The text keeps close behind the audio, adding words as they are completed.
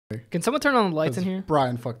Can someone turn on the lights in here?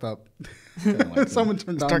 Bryan fucked up. Someone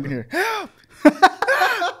turned on. Dark in here.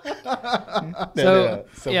 So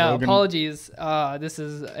apologies. This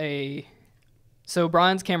is so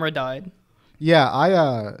Bryan's camera died. Yeah,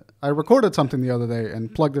 I recorded something the other day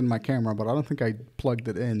and plugged in my camera, but I don't think I plugged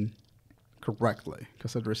it in correctly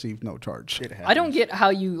because it received no charge. I don't get how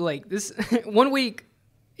you like this. 1 week,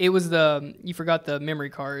 it was you forgot the memory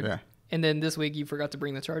card. Yeah. And then this week you forgot to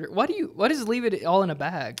bring the charger. Why does leave it all in a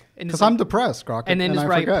bag? Because I'm depressed, Crockett. And then just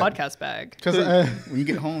write podcast bag. Because when you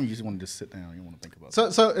get home, you just want to just sit down. You don't want to think about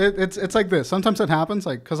it. So it's like this. Sometimes it happens,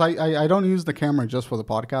 like because I don't use the camera just for the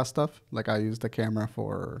podcast stuff. Like I use the camera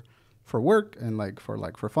for work and like for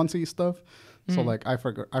funsy stuff. So like I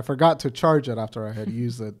forgot to charge it after I had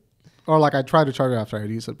used it, or like I tried to charge it after I had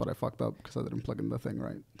used it, but I fucked up because I didn't plug in the thing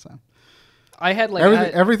right. So. I had like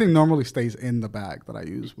everything normally stays in the bag that I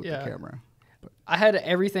use with the camera. But. I had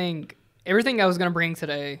everything I was gonna bring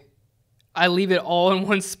today. I leave it all in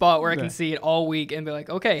one spot where I can see it all week and be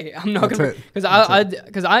like, okay, I'm not gonna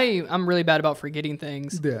because I'm really bad about forgetting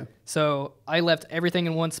things. Yeah. So I left everything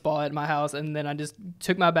in one spot in my house, and then I just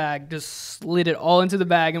took my bag, just slid it all into the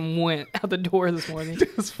bag, and went out the door this morning.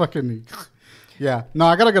 Just fucking. Yeah, no,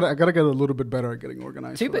 I gotta get a little bit better at getting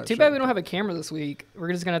organized. Too bad we don't have a camera this week.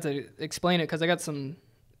 We're just gonna have to explain it because I got some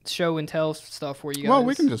show and tell stuff for you guys. Well,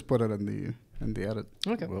 we can just put it in the edit.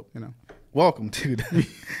 Okay. Well, welcome to the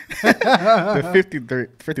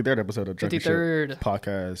 53rd episode of Drunken Ship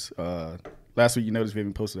Podcast. Last week, you noticed we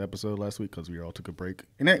haven't posted an episode last week because we all took a break,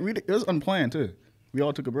 and it was unplanned too. We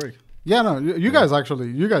all took a break. Yeah, no, you guys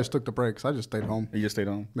took the breaks. I just stayed home. You just stayed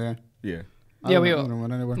home. Yeah. Yeah. Yeah, we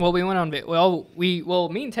went anywhere. Well, we went on.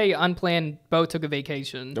 Me and Tay unplanned both took a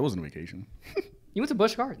vacation. That wasn't a vacation. You went to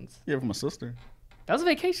Busch Gardens. Yeah, with my sister. That was a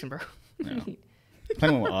vacation, bro. Yeah.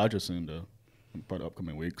 Planning with Audra soon though. For the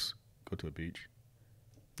upcoming weeks, go to a beach.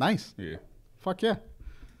 Nice. Yeah. Fuck yeah.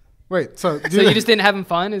 Wait, so you just didn't have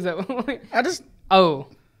fun? Is that? Oh.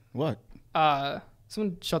 What?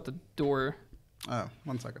 Someone shut the door. Oh,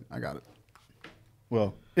 1 second. I got it.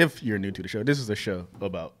 Well, if you're new to the show, this is a show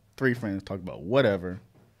about 3 friends talk about whatever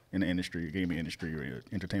in the industry, gaming industry, or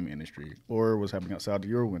entertainment industry, or what's happening outside of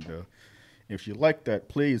your window. If you like that,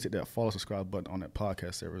 please hit that follow, subscribe button on that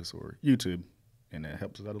podcast service or YouTube, and that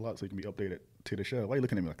helps us out a lot so you can be updated to the show. Why are you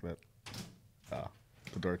looking at me like that?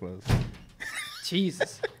 The door closed.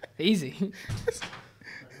 Jesus. Easy. It's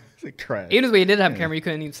like trash. Even if we did have a camera, you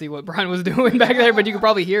couldn't even see what Bryan was doing back there, but you could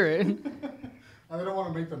probably hear it. I didn't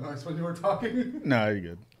want to make the noise when you were talking. No, you're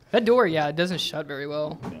good. That door, it doesn't shut very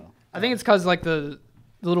well. No. I think it's because like the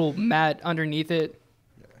little mat underneath it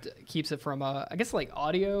keeps it from I guess like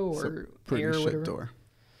audio or pretty air or shit whatever. Door.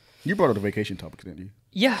 You brought up the vacation topic, didn't you?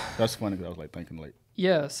 Yeah. That's funny because I was like thinking like.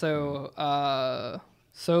 Yeah. So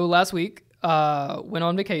last week went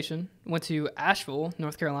on vacation. Went to Ashville,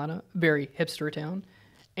 North Carolina, very hipster town,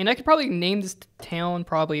 and I could probably name this town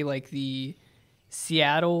probably like the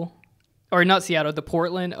Seattle, or not Seattle, the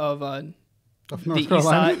Portland of North the Carolina. east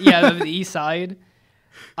side. Yeah, the east side.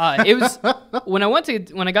 It was when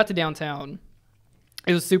I got to downtown,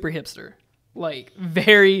 it was super hipster. Like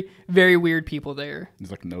very, very weird people there.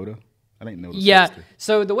 It's like Noda. I think Noda. Yeah.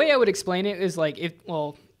 So the way I would explain it is like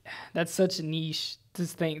that's such a niche to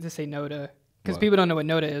say Noda because people don't know what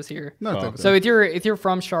Noda is here. No. So if you're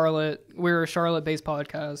from Charlotte, we're a Charlotte-based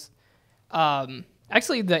podcast.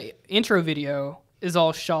 Actually, the intro video is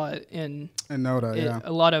all shot in Noda. Yeah.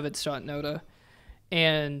 A lot of it's shot in Noda.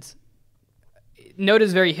 And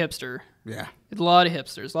Noda's very hipster. Yeah. It's a lot of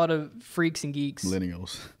hipsters, a lot of freaks and geeks.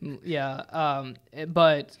 Millennials. Yeah.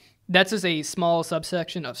 But that's just a small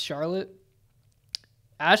subsection of Charlotte.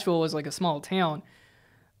 Asheville is like a small town,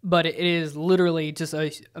 but it is literally just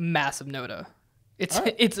a massive Noda. It's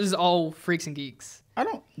just all freaks and geeks.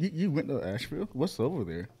 You went to Asheville? What's over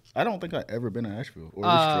there? I don't think I've ever been to Asheville.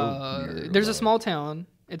 Or there's a small town.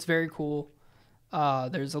 It's very cool.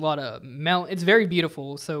 There's a lot of it's very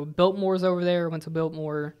beautiful. So Biltmore's over there. Went to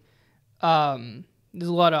Biltmore. There's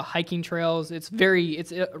a lot of hiking trails. It's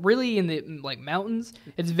really in the like mountains.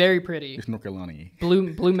 It's very pretty. It's North Carolina.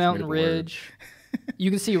 Blue Mountain Ridge. You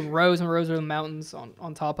can see rows and rows of the mountains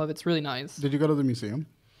on top of it. It's really nice. Did you go to the museum?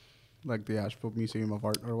 Like the Asheville Museum of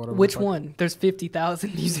Art or whatever? Which one? There's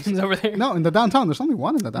 50,000 museums over there. No, in the downtown. There's only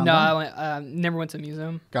one in the downtown. No, I never went to a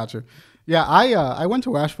museum. Gotcha. Yeah, I went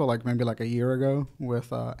to Asheville like maybe like a year ago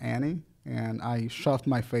with Annie, and I stuffed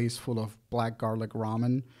my face full of black garlic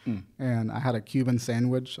ramen, and I had a Cuban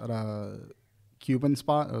sandwich at a Cuban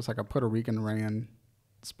spot. It was like a Puerto Rican ran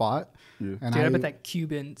spot. Yeah. And dude, I bet that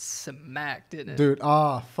Cuban smacked, didn't it? Dude,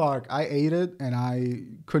 fuck. I ate it, and I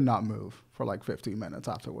could not move for like 15 minutes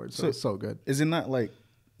afterwards. So it was so good. Is it not like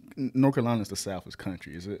North Carolina is the South is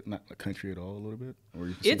country. Is it not a country at all? A little bit, or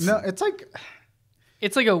It's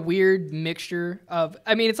it's like a weird mixture of.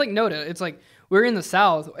 I mean, it's like Noda. It's like we're in the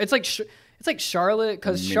South. It's like Charlotte,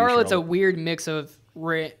 because Mini Charlotte's a Charlotte. weird mix of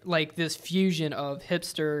like this fusion of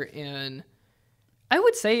hipster and. I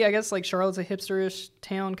would say, I guess, like Charlotte's a hipsterish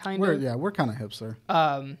town, kind of. We're kind of hipster.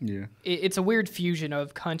 Yeah. It's a weird fusion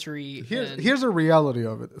of country. Here's a reality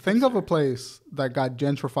of it. Think of a place that got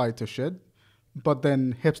gentrified to shit, but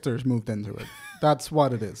then hipsters moved into it. That's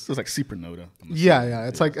what it is. So it's like Super Noda. Yeah.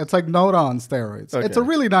 It's like Noda on steroids. Okay. It's a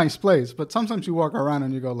really nice place, but sometimes you walk around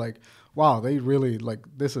and you go like, wow, they really like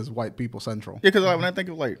this is white people central. Yeah, because when I think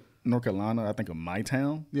of like North Carolina, I think of my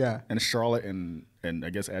town. Yeah. And Charlotte and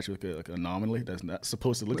I guess Ashville like an anomaly that's not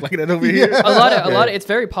supposed to look like that over here. a lot of it's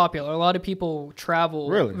very popular. A lot of people travel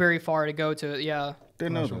Really? very far to go to it. Yeah.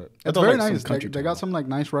 Didn't know that. I It's thought, very like, some nice. country They got town. some like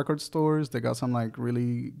nice record stores. They got some like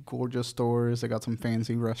really gorgeous stores. They got some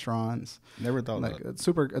fancy restaurants. Never thought Like that. it's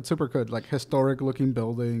super good. Like historic looking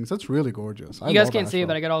buildings. It's really gorgeous. You guys can't see it,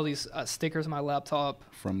 but I got all these stickers on my laptop.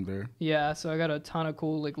 From there. Yeah, so I got a ton of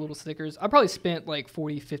cool like little stickers. I probably spent like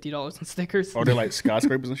 $40-$50 on stickers. Are there like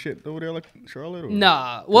skyscrapers and shit over there like Charlotte? Or?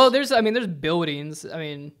 Nah. Well, there's buildings. I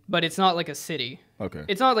mean, but it's not like a city. Okay.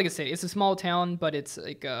 It's not like a city. It's a small town, but it's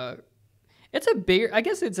like it's a bigger. I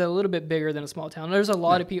guess it's a little bit bigger than a small town. There's a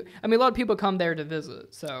lot of people. I mean, a lot of people come there to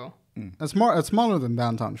visit. So. It's smaller than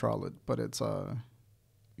downtown Charlotte, but it's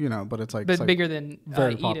but it's like But it's like bigger than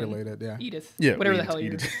very Eden. populated. Yeah. Edith. Yeah, Whatever Edith, the hell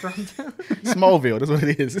you're Edith. from. Smallville, that's what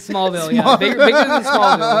it is. Smallville, yeah. Bigger than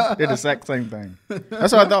Smallville. They're the exact same thing.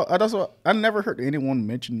 That's what I thought. I never heard anyone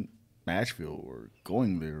mention Asheville or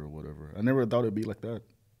going there or whatever. I never thought it'd be like that.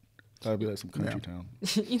 Thought it'd be like some country town.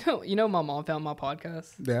 You know, my mom found my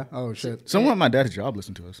podcast. Yeah. Oh shit. Someone at my dad's job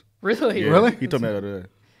listened to us. Really? Yeah, Really? He told me the other day.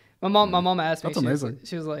 My mom asked me. That's amazing.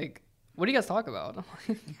 She was like, "What do you guys talk about?" I'm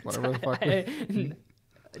like, Whatever the fuck.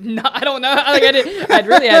 No, I don't know. Like I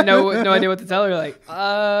really had no idea what to tell her. Like,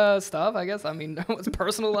 stuff. I guess. I mean, it's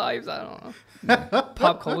personal lives. I don't know.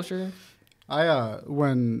 Pop culture.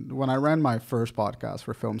 When I ran my first podcast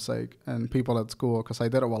for film's sake, and people at school, because I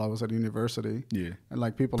did it while I was at university. Yeah. And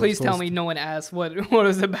like people. Please tell me no one asked what it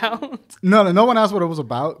was about. No one asked what it was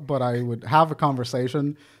about, but I would have a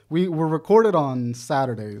conversation. We were recorded on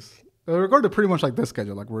Saturdays. We recorded pretty much like this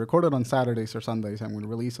schedule. Like we're recorded on Saturdays or Sundays, and we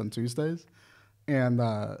release on Tuesdays. And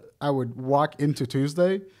I would walk into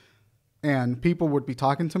Tuesday, and people would be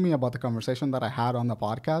talking to me about the conversation that I had on the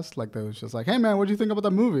podcast. Like they was just like, "Hey man, what do you think about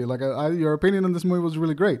that movie? Like your opinion on this movie was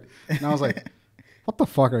really great." And I was like, "What the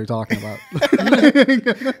fuck are you talking about?"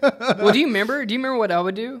 Well, do you remember what I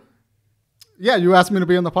would do? Yeah, you asked me to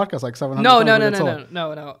be on the podcast like 700 No.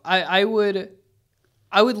 times.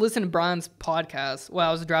 I would listen to Brian's podcast while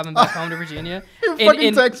I was driving back home to Virginia. You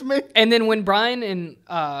fucking text me. And then when Bryan and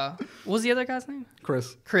what was the other guy's name?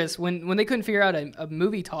 Chris, when they couldn't figure out a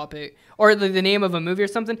movie topic or the name of a movie or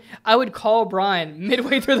something, I would call Bryan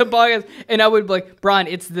midway through the podcast and I would be like, "Bryan,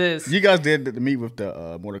 it's this." You guys did the meet with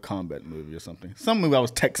the Mortal Kombat movie or something. Some movie I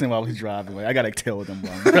was texting while I was driving. Like I gotta tell them.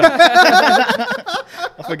 I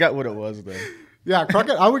forgot what it was though. Yeah,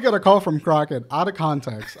 Crockett. I would get a call from Crockett out of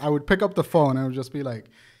context. I would pick up the phone and it would just be like,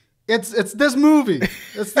 "It's this movie.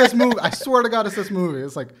 It's this movie. I swear to God, it's this movie."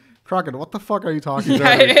 It's like, Crockett, what the fuck are you talking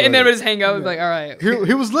about? And then we just hang out and be like, "All right."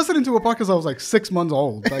 He was listening to a podcast. I was like 6 months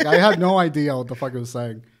old. Like I had no idea what the fuck he was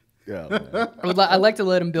saying. Yeah. Man. I like to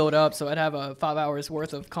let him build up so I'd have a 5 hours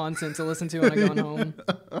worth of content to listen to when I go home.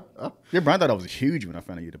 Yeah, Brian thought I was huge when I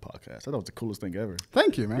found out you did a podcast. I thought it was the coolest thing ever.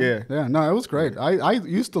 Thank you, man. Yeah. No, it was great. I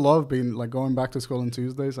used to love being like going back to school on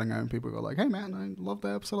Tuesdays and having people go like, "Hey, man, I love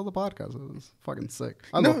that episode of the podcast. It was fucking sick."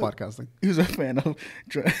 I love podcasting. He was a fan of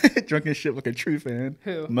Drunken Ship, like a true fan.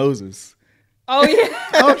 Who? Moses. Oh yeah.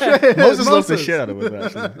 Oh shit, Moses loves the shit out of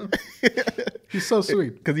us, actually. He's so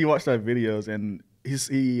sweet. Because he watched our videos and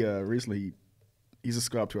he recently he's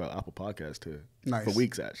subscribed to our Apple podcast too. Nice. For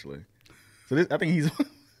weeks actually. So I think he's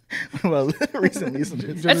well recent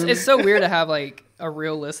listeners. It's so weird to have like a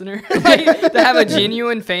real listener, like, to have a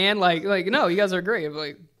genuine fan. Like no, you guys are great. I'm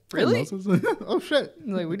like, really? Oh shit.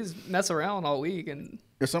 Like we just mess around all week and.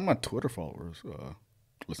 There's some of my Twitter followers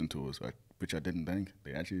listen to us, which I didn't think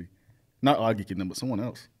they actually not arguing them, but someone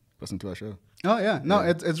else listened to our show. Oh yeah, no,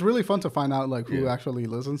 it's really fun to find out like who actually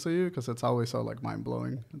listens to you because it's always so like mind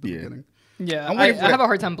blowing at the beginning. Yeah, I have a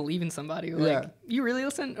hard time believing somebody. Like, you really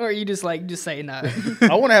listen, or you just say no.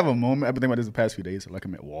 I want to have a moment. I've been thinking about this the past few days. Like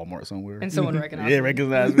I'm at Walmart somewhere, and someone recognizes.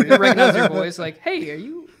 recognize me. Recognize your voice. Like, hey, are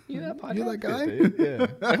you that podcast? You that guy? Yeah,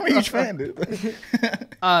 I'm a huge fan, dude.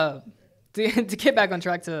 To get back on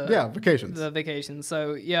track to vacations. The vacations.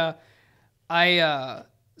 So yeah,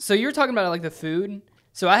 so you were talking about like the food.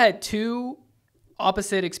 So I had two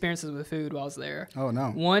opposite experiences with food while I was there. Oh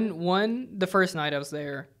no. One the first night I was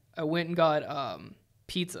there, I went and got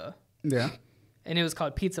pizza. Yeah. And it was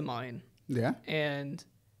called Pizza Mine. Yeah. And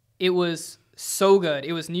it was so good.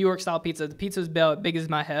 It was New York style pizza. The pizza was about big as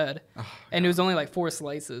my head. Oh, and it was only like 4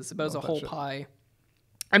 slices, but it was a whole pie.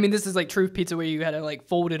 I mean, this is like true pizza where you had to like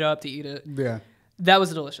fold it up to eat it. Yeah. That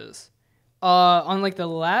was delicious. On like the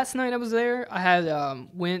last night I was there, I had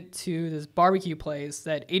went to this barbecue place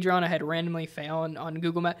that Adriana had randomly found on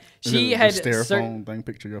Google Maps. She had the styrofoam thing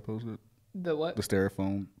picture you posted. The what? The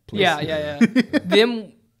styrofoam place. Yeah.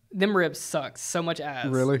 Them ribs sucked so much ass.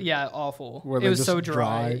 Really? Yeah, awful. Were It they was just so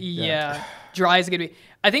dry. dry? Yeah. Dry as it could be.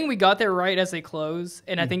 I think we got there right as they closed,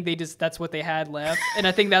 and I think that's what they had left, and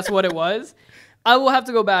I think that's what it was. I will have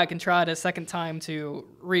to go back and try it a second time to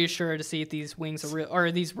reassure to see if these wings are real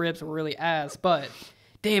or these ribs were really ass. But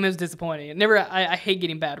damn, it was disappointing. I hate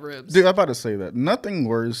getting bad ribs. Dude, I'm about to say that. Nothing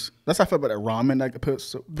worse. That's how I feel about that ramen that I put.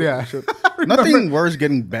 Yeah. Nothing worse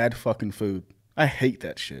getting bad fucking food. I hate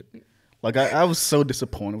that shit. Like I was so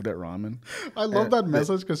disappointed with that ramen. I love that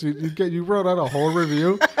message because you wrote out a whole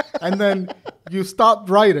review and then you stopped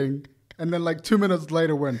writing and then like 2 minutes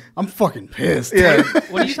later went, I'm fucking pissed. Yeah.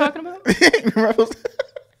 What are you talking about? This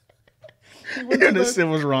shit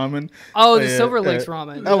was ramen. Oh, the Silver Lakes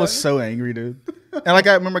ramen. I was so angry, dude. And like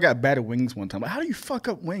I remember I got bad wings one time. Like, how do you fuck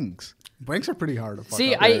up wings? Wings are pretty hard to fuck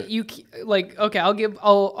See, up.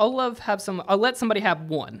 I'll let somebody have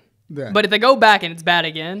one. Yeah. But if they go back and it's bad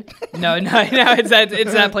again, no, it's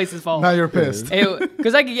that place's fault. Now you're pissed.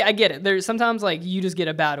 Because I get it. There's sometimes like you just get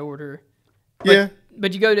a bad order. Yeah.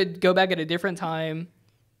 But you go back at a different time,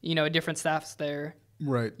 a different staff's there.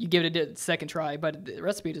 Right. You give it a second try, but the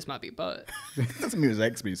recipe just might be butt. That's me with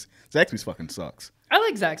Zaxby's. Zaxby's fucking sucks. I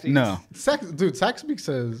like Zaxby's. No. Zaxby's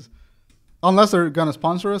says, unless they're going to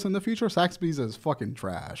sponsor us in the future, Zaxby's is fucking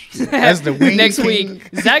trash. As the wing Next king.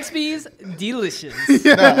 week, Zaxby's delicious.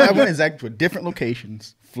 No, I went to Zaxby's with different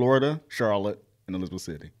locations: Florida, Charlotte, and Elizabeth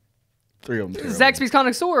City. 3 of them. Terrible. Zaxby's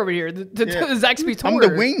connoisseur over here. The Zaxby's tour. I'm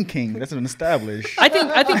the wing king. That's an established. I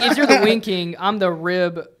think if you're the wing king, I'm the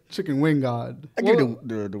rib. Chicken wing god. I give you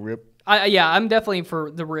the rib. I'm definitely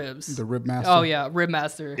for the ribs. The rib master. Oh yeah, rib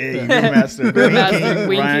master. Yeah, rib master. Rib master,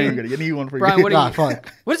 wing Bryan, king. you need one for Bryan, you. what do you?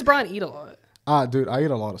 Fuck. What does Bryan eat a lot? Dude, I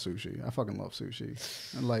eat a lot of sushi. I fucking love sushi.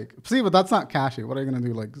 And like, see, but that's not cashy. What are you gonna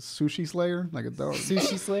do? Like sushi slayer? Like a dog?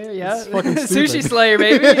 Sushi slayer, yeah. fucking stupid. Sushi slayer,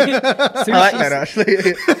 baby. I like that actually.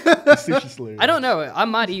 The sushi slayer. I don't know. I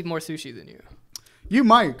might eat more sushi than you. You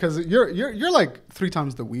might, because you're like 3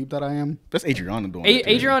 times the weeb that I am. That's Adriana doing it.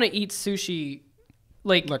 Adriana eats sushi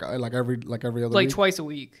like every other like week. twice a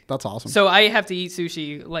week. That's awesome. So I have to eat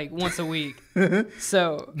sushi like once a week.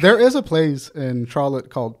 So there is a place in Charlotte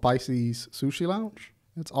called Pisces Sushi Lounge.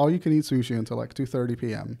 It's all you can eat sushi until like 2:30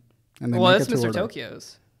 p.m. And that's Mr.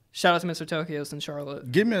 Tokyo's. Shout out to Mr. Tokyo's in Charlotte.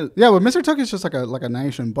 Give me Yeah, but Mr. Tokyo's just like a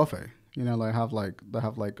nation buffet.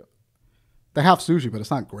 They have sushi, but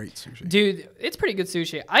it's not great sushi. Dude, it's pretty good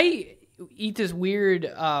sushi. I eat this weird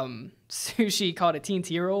sushi called a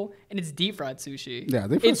TNT roll, and it's deep fried sushi. Yeah,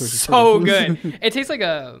 deep fried it's sushi's so pretty good. It tastes like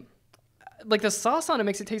the sauce on it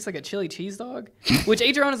makes it taste like a chili cheese dog, which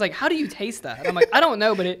Adriana's like, how do you taste that? I'm like, I don't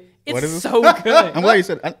know, but it's so good. I'm glad you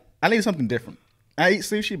said I need something different. I eat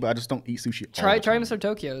sushi, but I just don't eat sushi. Try Mr.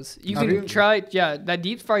 Tokyo's. You can try, that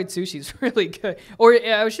deep fried sushi is really good. Or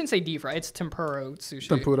I shouldn't say deep fried, it's tempura sushi.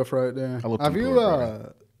 Tempura fried, yeah.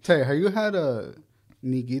 Have you had a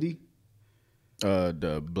nigiri?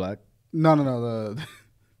 The black. No.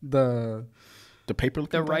 The paper.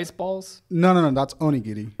 The rice balls? No. That's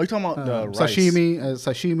onigiri. Are you talking about the rice?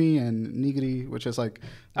 Sashimi and nigiri, which is like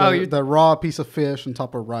the raw piece of fish on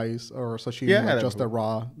top of rice, or sashimi, like just the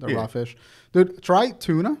raw fish. Dude, try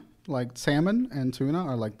tuna. Like salmon and tuna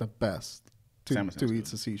are like the best to eat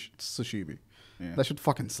sashimi. Yeah. That shit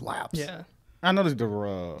fucking slaps. Yeah. I noticed the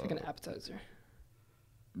it's like an appetizer.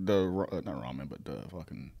 Not ramen, but the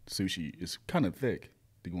fucking sushi is kind of thick.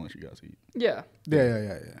 The ones you guys eat. Yeah.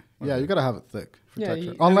 Yeah, you gotta have it thick for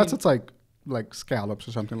texture. Unless it's like scallops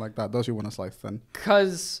or something like that. Those you want to slice thin.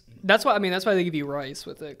 Cause that's why they give you rice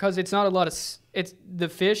with it. Cause it's not a lot of the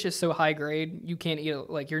fish is so high grade you can't eat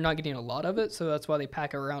you're not getting a lot of it. So that's why they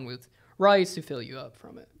pack it around with rice to fill you up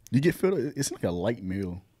from it. You get filled. It's like a light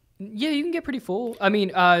meal. Yeah, you can get pretty full. I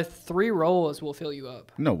mean, 3 rolls will fill you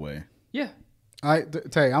up. No way. Yeah.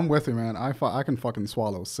 Tay, I'm with you, man. I can fucking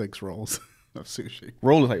swallow 6 rolls of sushi.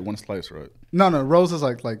 Roll is like 1 slice, right? No, rolls is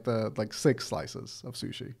like 6 slices of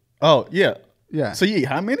sushi. Oh yeah. Yeah. So you eat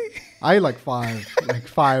how many? I eat like 5, like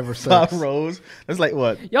 5 or 6. 5 rolls. That's like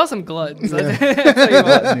what? Y'all some gluttons.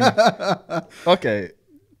 Okay.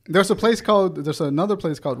 There's another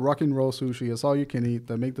place called Rock and Roll Sushi. It's all you can eat.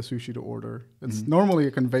 They make the sushi to order. It's normally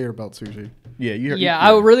a conveyor belt sushi. Yeah,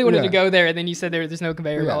 I really wanted to go there, and then you said there's no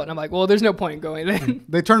conveyor belt, and I'm like, well, there's no point in going then.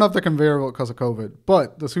 They turned off the conveyor belt because of COVID,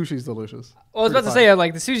 but the sushi's delicious. Well, I was about to say,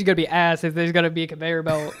 like, the sushi's gonna be ass if there's gonna be a conveyor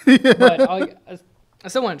belt, but I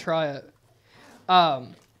still want to try it.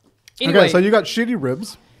 Anyway, Okay, so you got shitty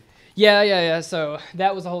ribs. Yeah. So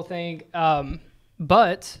that was the whole thing.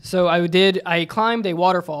 But so I climbed a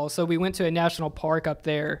waterfall. So we went to a national park up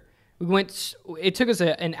there. It took us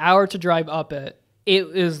an hour to drive up it.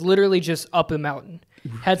 It is literally just up the mountain.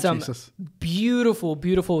 Had some beautiful,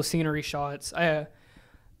 beautiful scenery shots. I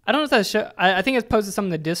don't know if that's I think I posted some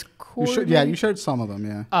in the Discord. You shared some of them.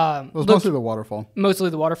 Yeah. It was mostly the waterfall. Mostly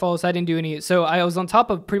the waterfalls. I didn't do any. So I was on top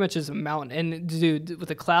of pretty much just a mountain, and dude, with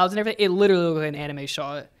the clouds and everything, it literally looked like an anime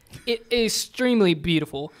shot. It is extremely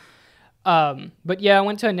beautiful. But yeah, I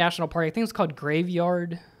went to a national park. I think it's called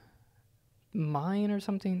Graveyard Mine or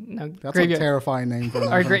something. No, that's Graveyard. a terrifying name for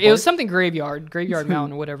it was something Graveyard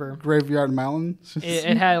Mountain or whatever. Graveyard Mountain.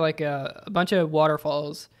 It had like a bunch of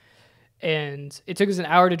waterfalls, and it took us an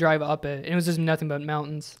hour to drive up it, and it was just nothing but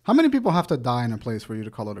mountains. How many people have to die in a place for you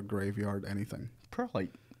to call it a graveyard? Anything? Probably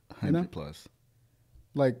like 100 plus.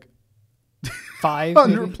 Like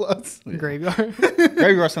 500 plus. Graveyard.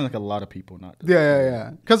 Graveyard sounds like a lot of people, not.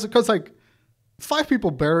 Yeah. Because like 5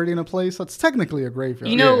 people buried in a place, that's technically a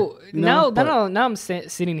graveyard. Now I'm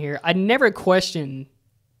sitting here. I never questioned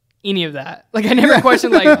any of that. Like I never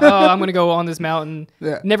questioned like, oh, I'm gonna go on this mountain.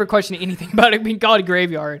 Yeah. Never questioned anything about it being called a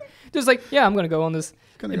graveyard. Just like, yeah, I'm gonna go on this.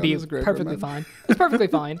 It'd be perfectly fine. It's perfectly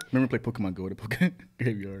fine. Remember play Pokemon Go at Pokemon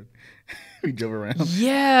Graveyard? We drove around.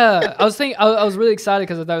 Yeah, I was really excited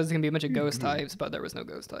because I thought it was gonna be a bunch of ghost types, but there was no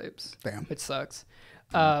ghost types. Damn, which sucks.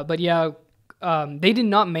 But yeah, they did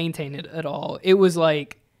not maintain it at all. It was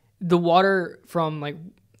like the water from like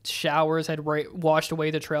showers had washed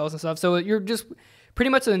away the trails and stuff. So you're just pretty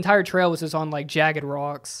much the entire trail was just on like jagged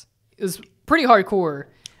rocks. It was pretty hardcore.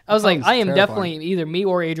 I was like, I am definitely either me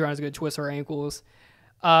or Adrian is gonna twist our ankles.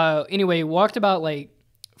 Anyway, walked about like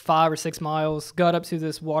 5 or 6 miles, got up to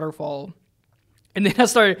this waterfall, and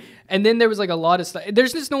then there was like a lot of stuff.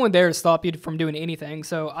 There's just no one there to stop you from doing anything.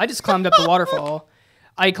 So I just climbed up the waterfall.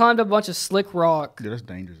 I climbed up a bunch of slick rock. Dude, that's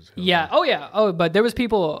dangerous as hell. Yeah. Oh yeah. Oh, but there was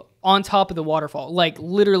people on top of the waterfall, like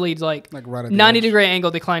literally like right at 90-degree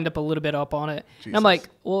angle. They climbed up a little bit up on it. Jesus. And I'm like,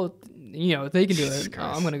 well, they can do it.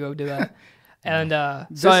 I'm gonna go do that. And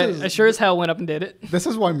so I sure as hell went up and did it. This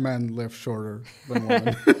is why men live shorter than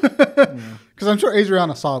women. Because I'm sure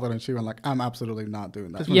Adriana saw that and she went like, I'm absolutely not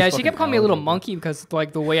doing that. Yeah, she kept calling me a little monkey because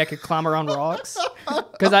like the way I could climb around rocks.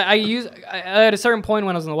 Because I at a certain point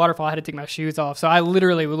when I was in the waterfall, I had to take my shoes off. So I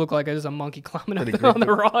literally would look like I was a monkey climbing up there on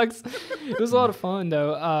the rocks. It was a lot of fun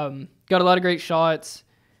though. Got a lot of great shots.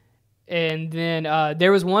 And then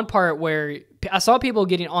there was one part where I saw people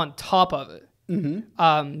getting on top of it.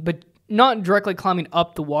 Mm-hmm. But not directly climbing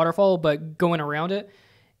up the waterfall, but going around it.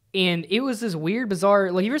 And it was this weird,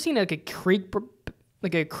 bizarre, like you ever seen like a creek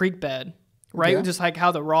bed, right? Yeah. Just like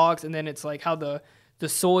how the rocks and then it's like how the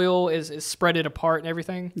soil is spreaded apart and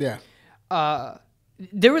everything. Yeah.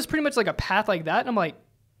 There was pretty much like a path like that. And I'm like,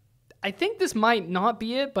 I think this might not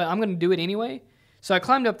be it, but I'm going to do it anyway. So I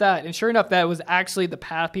climbed up that, and sure enough, that was actually the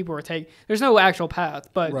path people were taking. There's no actual path,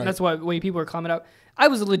 but that's what way people were climbing up. I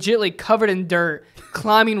was legitimately covered in dirt,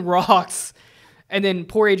 climbing rocks, and then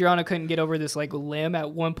poor Adriana couldn't get over this like limb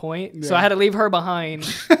at one point, so I had to leave her behind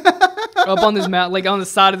up on this mountain, like on the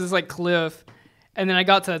side of this like cliff. And then I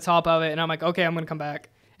got to the top of it, and I'm like, okay, I'm gonna come back.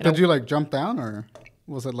 And Did you like jump down, or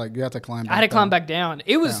was it like you had to climb back I had to climb back down.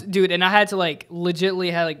 It was, dude, and I had to like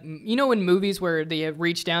legitimately had like, you know in movies where they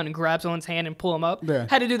reach down and grab someone's hand and pull them up? Yeah.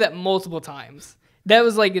 Had to do that multiple times. That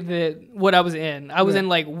was like what I was in. I was in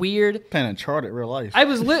like weird. Kind of Uncharted real life. I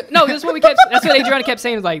was no. That's what that's what Adriana kept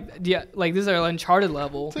saying. Like, yeah, like this is our Uncharted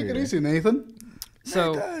level. Take it easy, Nathan.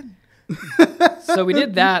 So we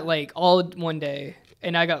did that like all one day,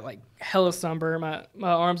 and I got like hella sunburn.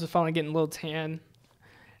 My arms are finally getting a little tan.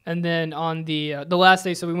 And then on the last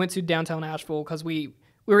day, so we went to downtown Ashville because we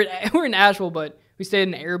were in Asheville, but we stayed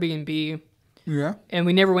in an Airbnb. Yeah. And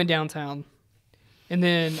we never went downtown. And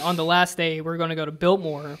then on the last day, we were going to go to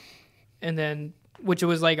Biltmore, and then which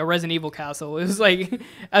was like a Resident Evil castle. It was like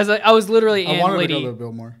I was literally in. I wanted to go to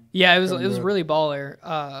Biltmore. Yeah, it was really baller.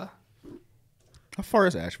 How far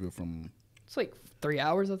is Asheville from? It's like 3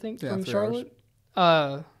 hours, I think, from Charlotte.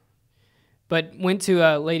 But went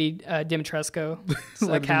to Lady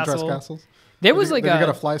Dimitrescu castle. There was like you got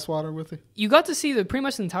a fly swatter with you? You got to see pretty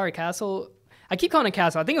much the entire castle. I keep calling it a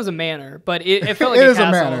castle. I think it was a manor, but it felt like a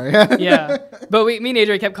castle. It is a manor, yeah. Yeah. But me and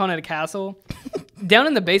Adrian kept calling it a castle. down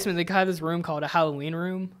in the basement, they have this room called a Halloween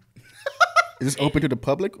room. Is this open to the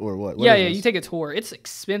public or what? Yeah. You take a tour. It's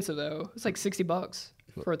expensive though. It's like $60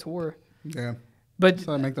 for a tour. Yeah. But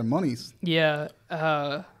so they make their monies. Yeah.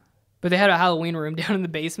 But they had a Halloween room down in the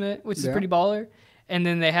basement, which is pretty baller. And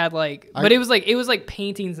then they had but it was like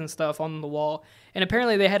paintings and stuff on the wall. And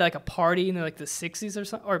apparently they had like a party in like the 60s or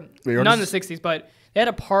something, or not in the 60s, but they had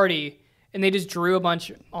a party and they just drew a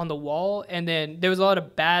bunch on the wall. And then there was a lot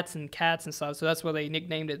of bats and cats and stuff. So that's why they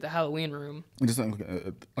nicknamed it the Halloween room. Is this like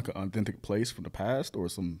an authentic place from the past or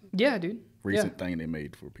some recent thing they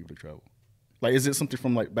made for people to travel? Like, is it something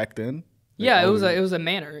from like back then? Yeah, it was a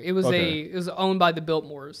manor. It was it was owned by the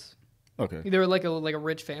Biltmores. Okay. They were like a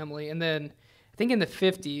rich family. And then I think in the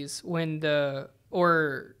 50s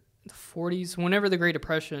or the 40s, whenever the Great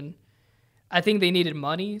Depression, I think they needed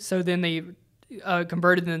money. So then they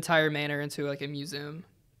converted the entire manor into like a museum.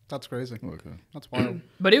 That's crazy. Okay. That's wild.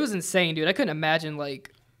 But it was insane, dude. I couldn't imagine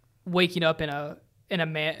like waking up in a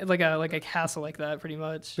like a castle like that, pretty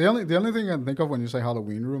much. The only thing I can think of when you say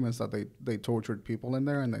Halloween room is that they tortured people in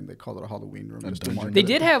there and then they called it a Halloween room. Just to market they it.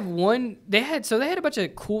 did have one. They had a bunch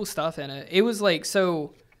of cool stuff in it. It was like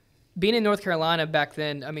so. Being in North Carolina back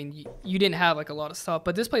then, I mean, you didn't have like a lot of stuff,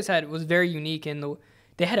 but this place was very unique.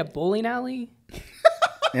 They had a bowling alley.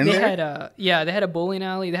 They had a bowling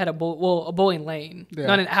alley. They had a bowling lane,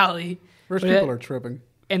 not an alley. Rich people are tripping.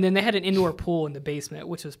 And then they had an indoor pool in the basement,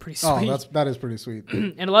 which was pretty sweet. Oh, that is pretty sweet.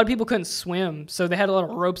 And a lot of people couldn't swim, so they had a lot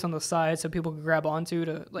of ropes on the side so people could grab onto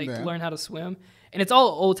to learn how to swim. And it's all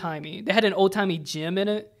old timey. They had an old timey gym in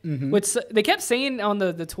it, which they kept saying on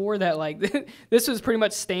the tour that like this was pretty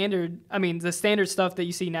much standard. I mean, the standard stuff that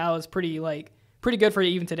you see now is pretty good for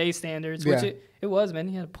even today's standards. Which it was, man.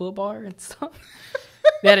 You had a pull bar and stuff.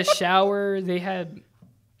 They had a shower. It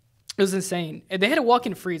was insane. And they had a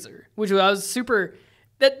walk-in freezer, which I was super.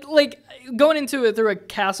 That like going into it through a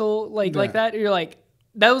castle like that, you're like.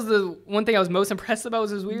 That was the one thing I was most impressed about.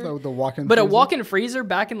 Was weird. The walk-in but freezer? A walk-in freezer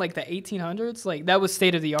back in like the 1800s, like that was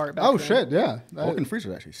state of the art back then. Shit, yeah. Walk-in freezer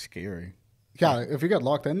is actually scary. Yeah, if you get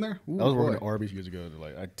locked in there. I was working at Arby's years ago.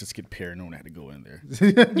 I just get paranoid when I had to go in there.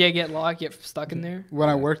 Get locked, get stuck in there. When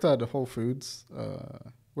I worked at Whole Foods,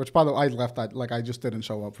 which by the way I left that I just didn't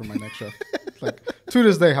show up for my next shift. Like to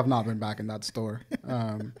this day, have not been back in that store.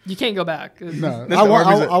 You can't go back. No,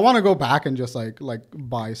 I want to go back and just like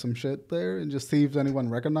buy some shit there and just see if anyone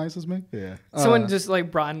recognizes me. Yeah. Someone just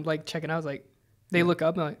like Bryan like checking out. I was like, they look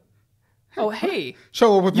up and like, oh hey,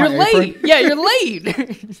 show up with you're my late. apron. Yeah, you're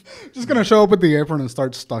late. Just gonna show up with the apron and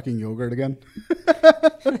start stocking yogurt again.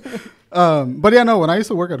 But yeah, no. When I used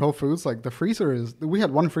to work at Whole Foods, like the freezer we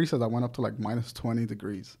had one freezer that went up to like minus 20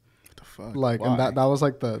 degrees. Fuck. Like Why? and that was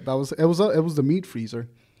like it was the meat freezer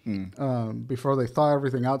before they thaw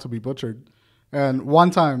everything out to be butchered. And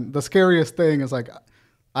one time the scariest thing is like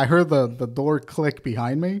I heard the door click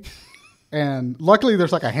behind me, and luckily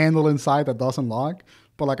there's like a handle inside that doesn't lock.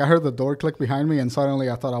 But like I heard the door click behind me, and suddenly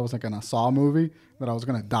I thought I was like in a Saw movie, that I was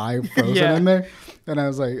gonna die frozen in there. And I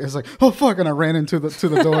was like, it's like, oh fuck! And I ran into the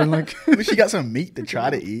door and like, at least you got some meat to try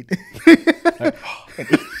to eat.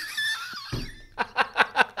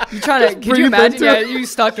 You trying to? Could you imagine? Yeah, you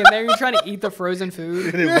stuck in there. You're trying to eat the frozen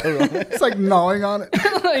food. It's like gnawing on it.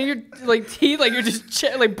 You're like teeth, like you're just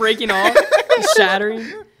like breaking off, shattering.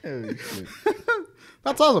 Oh, shit.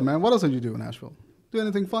 That's awesome, man. What else did you do in Asheville? Do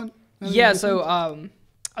anything fun? So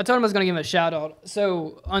I told him I was gonna give him a shout out.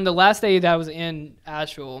 So on the last day that I was in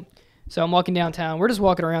Asheville, so I'm walking downtown. We're just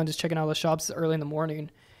walking around, just checking out the shops early in the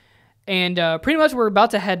morning, and pretty much we're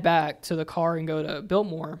about to head back to the car and go to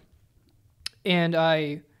Biltmore, and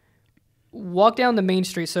I walk down the main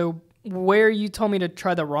street. So where you told me to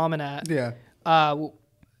try the ramen at,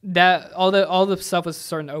 that all the stuff was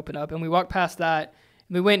starting to open up, and we walked past that.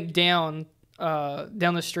 And we went down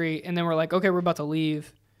the street, and then we're like, okay, we're about to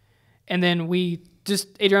leave, and then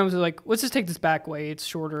Adrian was like, let's just take this back way. It's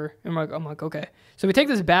shorter, and I'm like, okay. So we take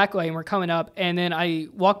this back way, and we're coming up, and then I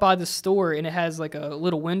walk by the store, and it has like a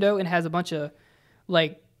little window, and it has a bunch of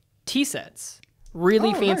like tea sets,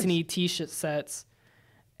 really fancy tea sets.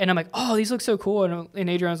 And I'm like, oh, these look so cool. And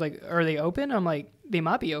Adrian was like, are they open? I'm like, they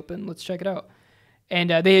might be open. Let's check it out. And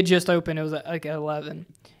they had just opened. It was like at 11.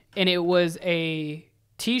 And it was a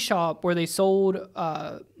tea shop where they sold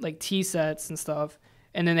like tea sets and stuff.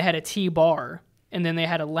 And then they had a tea bar. And then they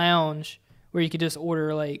had a lounge where you could just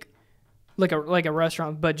order like a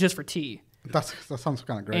restaurant, but just for tea. That sounds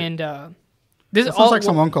kind of great. And this sounds like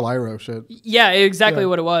some Uncle Iroh shit. Yeah, exactly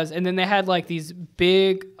what it was. And then they had like these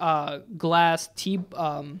big glass tea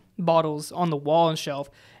bottles on the wall and shelf,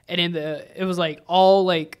 and it was like all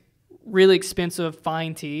like really expensive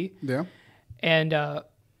fine tea. Yeah. And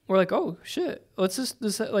we're like, oh shit, let's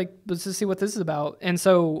just see what this is about. And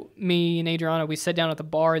so me and Adriana, we sat down at the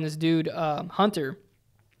bar, and this dude, Hunter,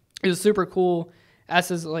 it was super cool.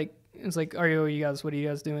 Asked us like, it's like, what are you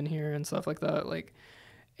guys doing here and stuff like that, like,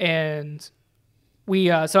 and we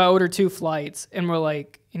so I ordered 2 flights, and we're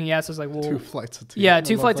like, and he asked us like, well, 2 flights of tea. Yeah,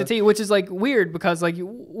 2 flights of tea, which is like weird because like,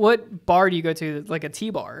 what bar do you go to? Like a tea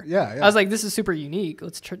bar. Yeah. I was like, this is super unique.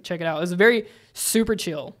 Let's check it out. It was very super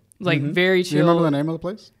chill, like very chill. Do you remember the name of the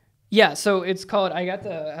place? Yeah, so it's called. I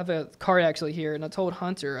have a card actually here, and I told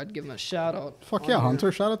Hunter I'd give him a shout out. Fuck yeah,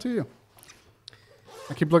 Hunter! Shout out to you.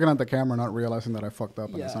 I keep looking at the camera, not realizing that I fucked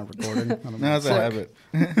up and it's not recording. I don't know. That's a habit.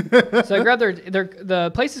 So I grabbed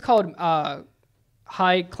the place is called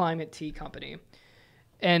High Climate Tea Company,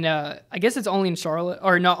 and I guess it's only in Charlotte,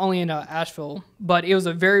 or not only in Asheville, but it was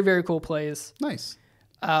a very, very cool place. Nice.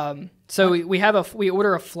 So we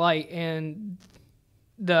order a flight, and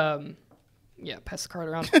pass the card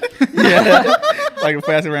around. Yeah, like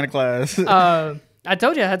passing around the class. I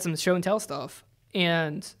told you I had some show and tell stuff,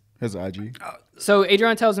 and his IG. So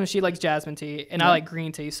Adriana tells him she likes jasmine tea, and I like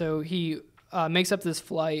green tea. So he makes up this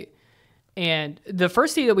flight, and the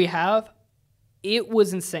first tea that we have, it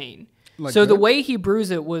was insane. Like so good? The way he brews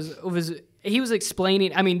it was he was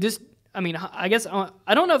explaining. I guess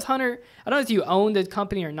I don't know if Hunter. I don't know if you own the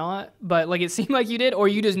company or not, but like it seemed like you did, or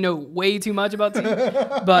you just know way too much about tea.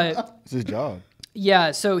 But it's his job.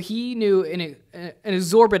 Yeah, so he knew an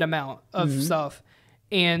exorbitant amount of stuff.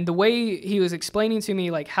 And the way he was explaining to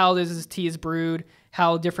me, like, how this tea is brewed,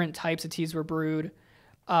 how different types of teas were brewed.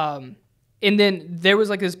 And then there was,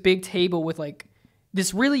 like, this big table with, like,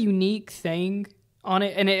 this really unique thing on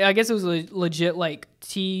it. And I guess it was legit, like,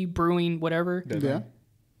 tea brewing, whatever. Yeah.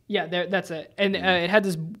 Yeah, that's it. And it had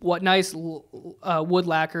this nice wood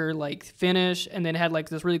lacquer, like, finish. And then it had, like,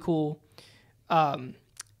 this really cool...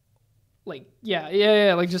 like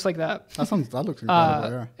just like that. That looks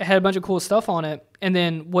incredible. Yeah, it had a bunch of cool stuff on it, and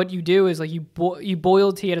then what you do is like you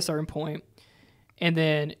boil tea at a certain point, and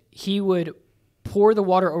then he would pour the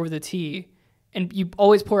water over the tea, and you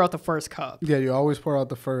always pour out the first cup. Yeah, you always pour out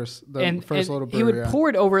the first little brew. He would pour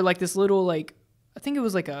it over like this little like I think it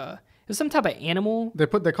was some type of animal. They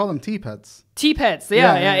call them tea pets. Tea pets,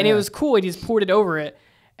 yeah. And it was cool. He just poured it over it.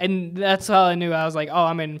 And that's how I knew. I was like, oh,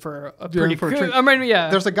 I'm in for a pretty cool... I'm ready, yeah.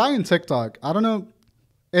 There's a guy in TikTok. I don't know.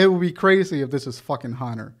 It would be crazy if this is fucking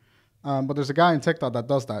Hunter. But there's a guy in TikTok that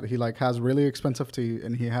does that. He like has really expensive tea,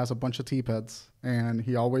 and he has a bunch of tea pets. And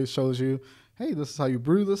he always shows you, hey, this is how you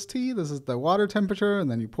brew this tea. This is the water temperature. And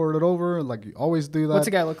then you pour it over. Like, you always do that. What's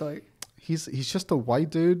the guy look like? He's just a white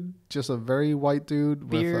dude. Just a very white dude.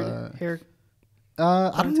 Beard, with hair.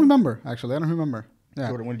 I don't remember, actually. I don't remember. Yeah.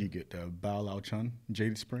 Jordan, what did you get? Bao Lao Chun,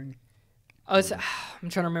 Jade Spring? I'm trying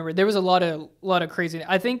to remember. There was a lot of crazy.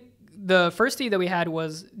 I think the first tea that we had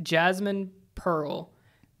was Jasmine Pearl,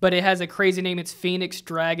 but it has a crazy name. It's Phoenix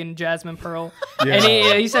Dragon Jasmine Pearl. Yeah.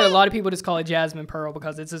 And he said a lot of people just call it Jasmine Pearl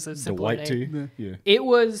because it's just a simple name. The white tea? Yeah. It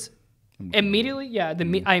was immediately,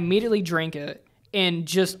 I immediately drank it, and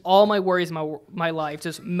just all my worries in my life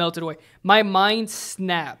just melted away. My mind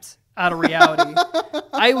snapped out of reality.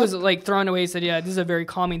 I was like thrown away. Said, yeah, this is a very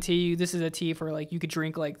calming tea. This is a tea for like you could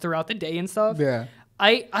drink like throughout the day and stuff. Yeah.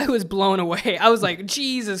 I was blown away. I was like,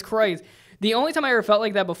 Jesus Christ. The only time I ever felt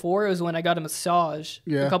like that before was when I got a massage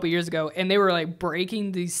a couple years ago, and they were like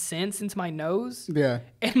breaking these scents into my nose. Yeah.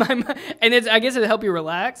 And I guess it helped you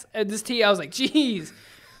relax. And this tea, I was like, jeez.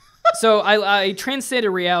 So I transcended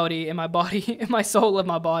reality in my body, in my soul of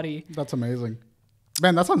my body. That's amazing.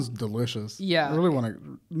 Man, that sounds delicious. Yeah. I really want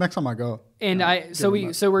to, next time I go. And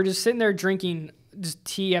we're just sitting there drinking just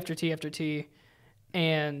tea after tea after tea.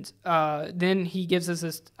 And then he gives us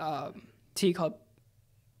this tea called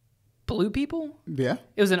Blue People. Yeah.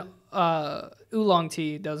 It was an oolong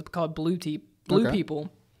tea that was called Blue People.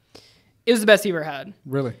 It was the best tea ever had.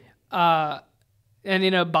 Really? And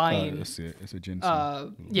ended up buying. It's a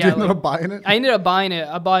ginseng. Yeah. You ended up buying it? I ended up buying it.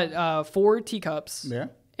 I bought 4 teacups. Yeah.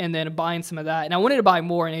 And then buying some of that, and I wanted to buy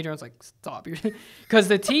more, and Adrian was like, "Stop!" Because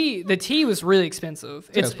the tea was really expensive.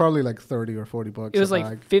 It's probably like $30 or $40. It was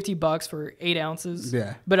like $50 for 8 ounces.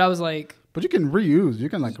 Yeah, but I was like, "But you can reuse. You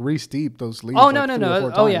can like re-steep those leaves." Oh like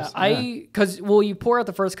no! Oh yeah, because you pour out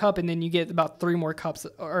the first cup, and then you get about 3 more cups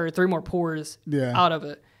or 3 more pours out of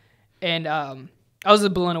it, and I was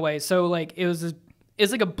just blown away. So like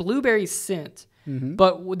it's like a blueberry scent,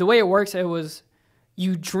 but the way it works, it was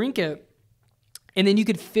you drink it. And then you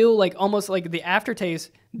could feel like almost like the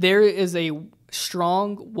aftertaste. There is a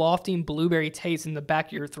strong wafting blueberry taste in the back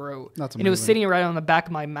of your throat. That's amazing. And it was sitting right on the back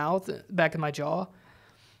of my mouth, back of my jaw.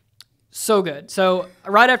 So good. So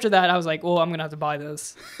right after that, I was like, well, I'm going to have to buy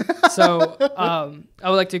this. So I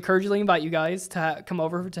would like to cordially invite you guys to come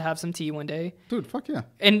over to have some tea one day. Dude, fuck yeah.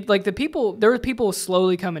 And like there were people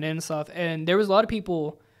slowly coming in and stuff. And there was a lot of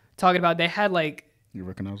people talking about, they had like. You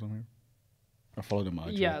recognize them here? I followed them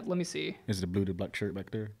out. Yeah, let me see. Is it the blue to black shirt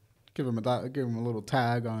back there? Give him a little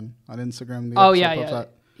tag on Instagram. Oh, yeah.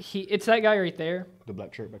 It's that guy right there. The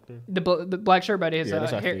black shirt back there? The black shirt, but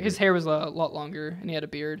his hair was a lot longer and he had a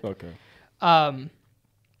beard. Okay.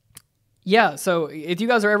 Yeah, so if you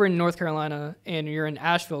guys are ever in North Carolina and you're in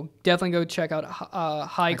Asheville, definitely go check out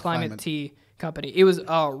High Climate Tea Company. It was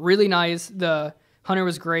really nice. The hunter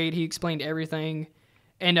was great. He explained everything.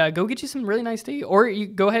 And go get you some really nice tea. Or you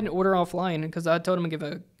go ahead and order offline because I told him to give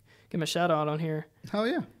him a shout out on here. Hell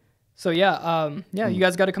yeah. So yeah, you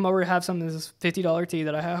guys got to come over and have some of this $50 tea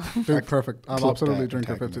that I have. Dude, perfect. I'll absolutely drink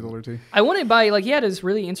your $50 tea. I want to buy, like, he had this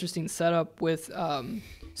really interesting setup with,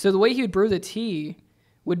 so the way he would brew the tea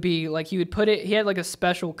would be, like, he had, like, a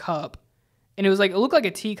special cup, and it looked like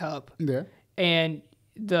a teacup. Yeah. And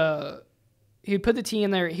he would put the tea in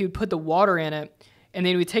there, he would put the water in it, and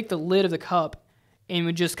then he would take the lid of the cup and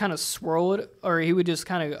would just kind of swirl it, or he would just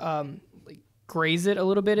kind of, like, graze it a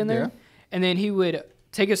little bit in there. Yeah. And then he would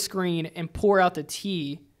take a screen and pour out the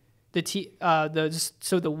tea,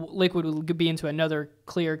 so the liquid would be into another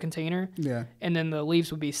clear container. Yeah. And then the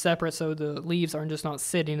leaves would be separate, so the leaves are just not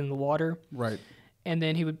sitting in the water. Right. And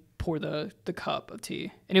then he would pour the cup of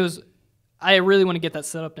tea. And I really want to get that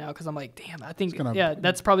set up now because I'm like, damn, I think,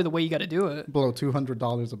 that's probably the way you got to do it. Blow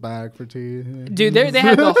 $200 a bag for tea. Dude, they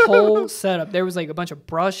had the whole setup. There was like a bunch of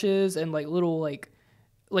brushes and like little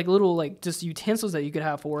just utensils that you could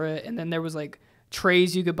have for it. And then there was like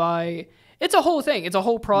trays you could buy. It's a whole thing. It's a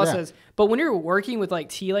whole process. Yeah. But when you're working with like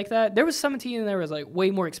tea like that, there was some tea in there that was like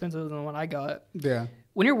way more expensive than the one I got. Yeah.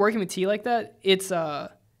 When you're working with tea like that, it's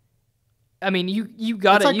I mean, you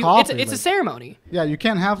gotta. It's, like it's a ceremony. Yeah, you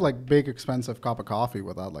can't have like big expensive cup of coffee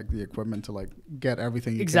without like the equipment to like get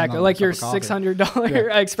everything. Exactly, like your $600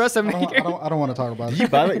 espresso maker. I don't want to talk about it. Did you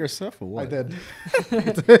buy that yourself or what? I did.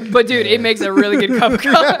 But dude, it makes a really good cup of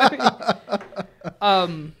coffee.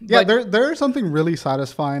 Yeah, there's something really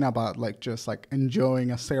satisfying about like just like enjoying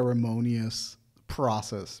a ceremonious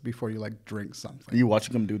process before you like drink something. You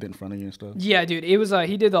watching them do that in front of you and stuff? Yeah, dude. It was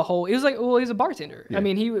he did the whole. It was like, well, he's a bartender. Yeah. I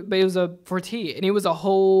mean, but it was for tea, and it was a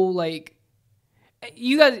whole like.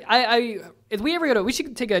 You guys, if we ever we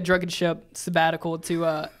should take a Drunken Ship sabbatical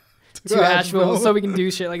to Ashville so we can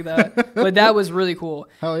do shit like that. But that was really cool.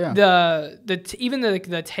 Hell yeah. Even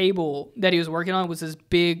the table that he was working on was this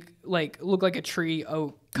big, like, looked like a tree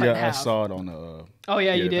oak cut in half. I saw it on the. Oh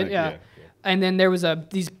yeah, you did, yeah. And then there was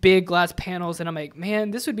these big glass panels, and I'm like,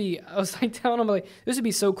 man, I was like telling him, like, this would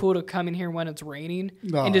be so cool to come in here when it's raining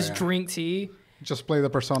and just drink tea. Just play the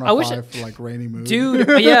Persona 5 like rainy mood. Dude,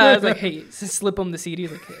 yeah, I was like, hey, just slip him the CD,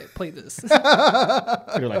 like, hey, play this. You're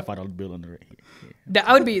like $5 bill on the rain.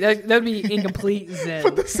 That would be incomplete zen.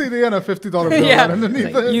 Put the CD on a $50 bill underneath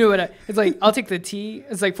it. Like, you know what? It's like, I'll take the tea.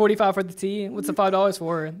 It's like $45 for the tea. What's the $5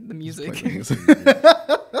 for? The music.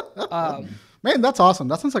 Man, that's awesome.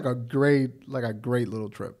 That sounds like a great little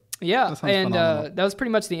trip. Yeah, and that was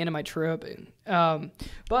pretty much the end of my trip.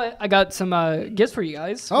 But I got some gifts for you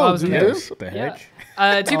guys. Oh, what the heck?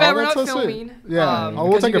 Yeah. Too bad we're not filming. Sweet. Yeah,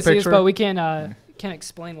 we'll take a picture. But we can't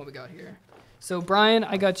explain what we got here. So, Bryan,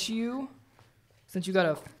 I got you, since you got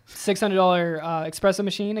a $600 espresso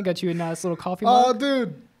machine, I got you a nice little coffee mug. Oh,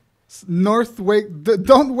 dude.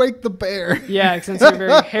 Don't wake the bear. Yeah, since you're a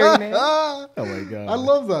very hairy man. Oh my god, I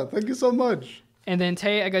love that. Thank you so much. And then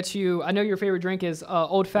Tay, I got you. I know your favorite drink is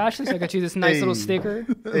old fashioned, so I got you this nice little sticker.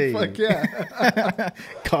 Hey. Fuck yeah.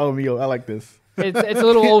 Call me old. I like this. It's a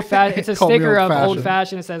little old fashioned. It's a sticker of old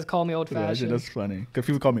fashioned. It says "Call me old fashioned." That's funny because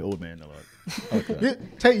people call me old man a lot. Okay.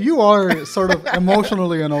 Tay, you are sort of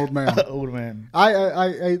emotionally an old man. Old man.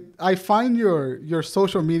 I find your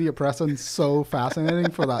social media presence so fascinating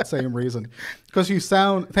for that same reason. Because you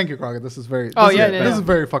sound. Thank you, Crockett. This is very. This is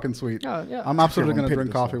very fucking sweet. Oh, yeah. I'm absolutely gonna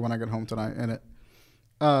drink coffee when I get home tonight in it.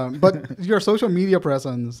 But your social media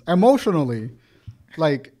presence, emotionally,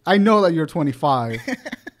 like I know that you're 25,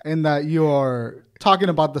 and that you're talking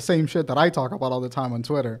about the same shit that I talk about all the time on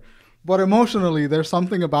Twitter. But emotionally, there's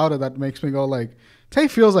something about it that makes me go like, Tay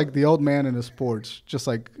feels like the old man in his sports, just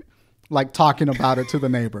like talking about it to the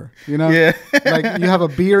neighbor, you know? Yeah. Like you have a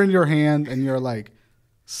beer in your hand and you're like,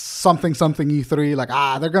 something E3, like,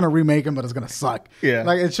 they're going to remake him, but it's going to suck. Yeah.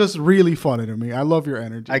 Like, it's just really funny to me. I love your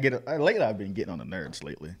energy. Lately, I've been getting on the nerds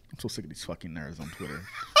lately. I'm so sick of these fucking nerds on Twitter.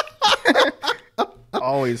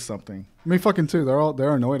 Always something. Me fucking too.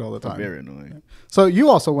 They're annoyed all the time. Very annoying. So you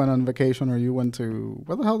also went on vacation, or you went to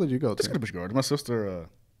where the hell did you go Let's go to? to Busch Gardens. My sister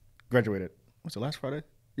graduated. What's it, last Friday?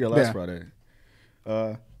 Yeah, last Friday.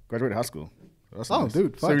 Graduated high school. That's nice.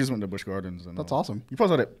 Dude, so fuck. we just went to Busch Gardens. And, That's awesome. You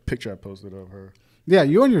probably saw that picture I posted of her. Yeah,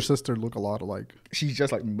 you and your sister look a lot alike. She's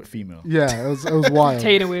just like me, but female. Yeah, it was wild.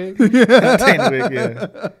 Tater wig. Wig, yeah.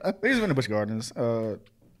 We just went to Busch Gardens. No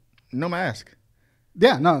mask.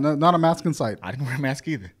 Yeah, no, not a mask in sight. I didn't wear a mask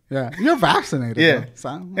either. Yeah, you're vaccinated. Yeah, though,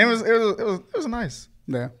 so. it was nice.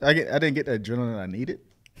 Yeah, I didn't get the adrenaline I needed.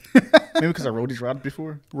 Maybe because I rode these rides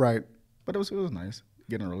before. right. But it was nice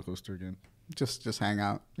getting on a roller coaster again. Just hang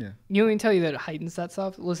out. Yeah. You know what I tell you that heightens that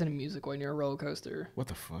stuff? Listen to music when you're a roller coaster. What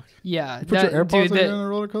the fuck? Yeah. You put your AirPods in a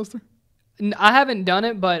roller coaster? I haven't done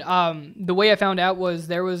it, but the way I found out was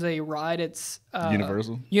there was a ride. It's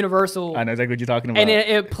Universal. Universal. I know exactly what you're talking about. And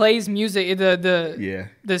it plays music. Yeah.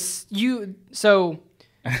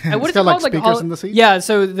 And what is got, it like, called? speakers in the seat? Yeah.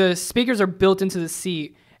 So the speakers are built into the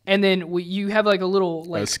seat, and then you have like a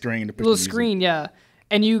little a screen to push little the music. screen. Yeah.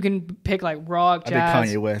 And you can pick like rock, I jazz.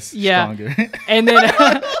 think Kanye West. Yeah. Stronger. And then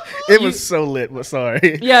It was so lit, but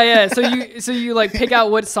sorry. Yeah. So you like pick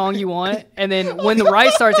out what song you want, and then when the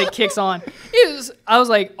ride starts, it kicks on. I was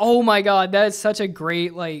like, oh my god, that is such a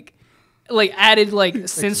great like added like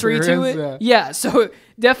sensory to it. Yeah. So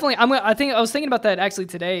definitely, I was thinking about that actually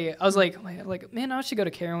today. I was like, man, I should go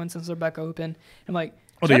to Carowin since they're back open. I'm like.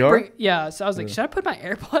 Oh, they are? Yeah, so I was like, should I put my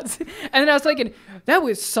AirPods in? And then I was thinking, that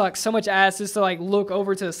would suck so much ass just to like look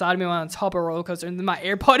over to the side of me when I'm on top of a roller coaster and then my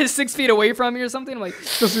AirPod is 6 feet away from me or something. I'm like,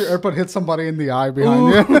 Just your AirPod hit somebody in the eye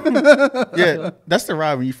behind you. Yeah, that's the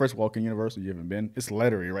ride when you first walk in Universal. You haven't been. It's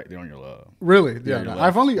literally right there on your Really? Yeah. your No.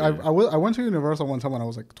 left. I went to Universal one time when I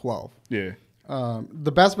was like 12. Yeah.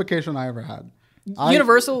 The best vacation I ever had.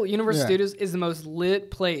 Universal yeah. Studios is the most lit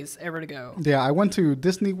place ever to go. Yeah, I went to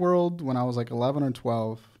Disney World when I was like 11 or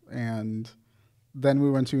 12, and then we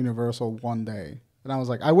went to Universal one day. And I was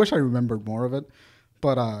like, I wish I remembered more of it.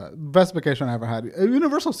 But best vacation I ever had.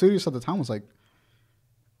 Universal Studios at the time was like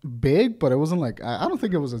big, but it wasn't like, I don't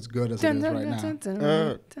think it was as good as it is right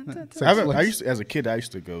now. As a kid, I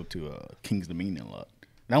used to go to King's Dominion a lot.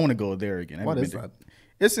 And I want to go there again. What is that?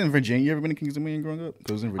 It's in Virginia. You ever been to King's Dominion growing up? 'Cause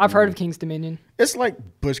it was in Virginia. I've heard of King's Dominion. It's like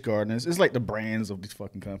Busch Gardens. It's like the brands of these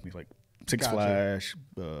fucking companies, like Six Gotcha. Flags,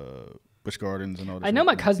 Busch Gardens, and all that. I know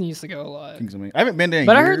my cousin used to go a lot. King's Dominion. I haven't been there in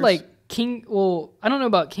But years. I heard like I don't know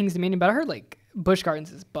about King's Dominion, but I heard like Busch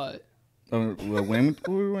Gardens is butt.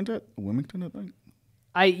 Wilmington, we went to Wilmington, I think.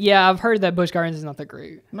 I've heard that Busch Gardens is not that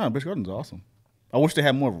great. No, Busch Gardens is awesome. I wish they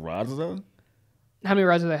had more rides though. How many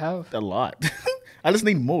rides do they have? A lot. I just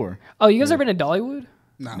need more. Oh, you guys ever been to Dollywood?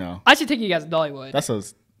 No, I should take you guys to Dollywood. that's a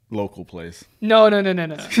local place. No.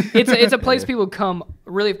 It's a place people come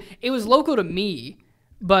really. It was local to me,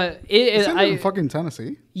 but It's in fucking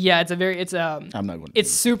Tennessee. Yeah, it's I'm not going.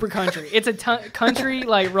 It's super country. It's a country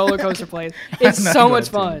like roller coaster place. It's so much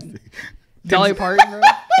fun. Dolly Parton, bro.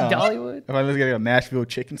 Dollywood. If I was getting a Nashville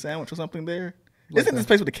chicken sandwich or something there, isn't this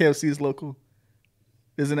place with the KFC is local?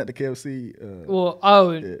 Isn't that the KFC?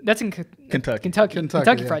 That's in Kentucky.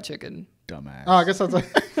 Kentucky yeah. Fried Chicken. Dumbass. Oh,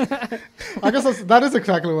 I guess that is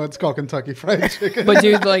exactly what it's called, Kentucky Fried Chicken. But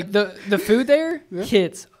dude, like the food there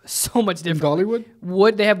hits so much in different.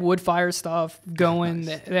 Dollywood? They have wood fire stuff going.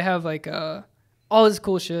 Nice. They have like all this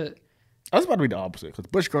cool shit. I was about to be the opposite because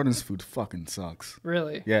Busch Gardens food fucking sucks.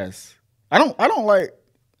 Really? Yes, I don't like.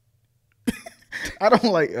 I don't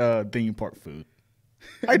like theme park food.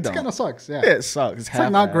 I It don't. kind of sucks. Yeah. It sucks. It's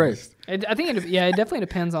like not great. I think it definitely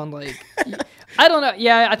depends on like. I don't know.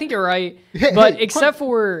 Yeah, I think you're right. Hey, but hey, except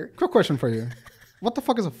for Quick question for you. What the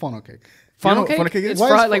fuck is a funnel cake? funnel what cake, funnel cake is? it's Why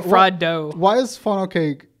is fried, fu- like what- fried dough. Why is funnel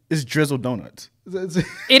cake? It's drizzled donuts.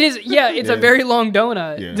 It is. Yeah, it's a Yeah. very long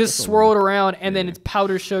donut, Yeah, just that's swirled around, and then it's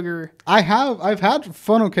powdered sugar. I've had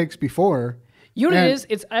funnel cakes before. You know what it And- is?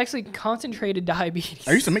 It's actually concentrated diabetes.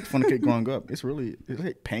 I used to make funnel cake growing up. It's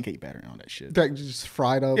like pancake batter and all that shit. That just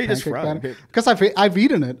fried up Yeah, just pancake fried. batter. Because I've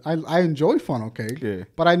eaten it. I enjoy funnel cake. Yeah.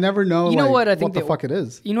 But I never know. You know like, what I think the fuck it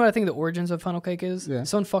is. You know what I think the origins of funnel cake is? Yeah.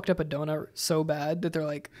 Someone fucked up a donut so bad that they're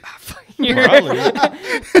like, fuck Probably.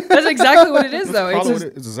 That's exactly what it is, though. It's Probably just,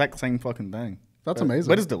 it's the exact same fucking thing. That's amazing.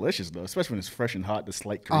 But it's delicious though, especially when it's fresh and hot. The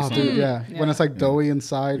slight Oh, crease. dude, yeah. Yeah. When it's like doughy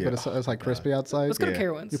inside, Yeah. but it's like crispy outside. let's go to Yeah.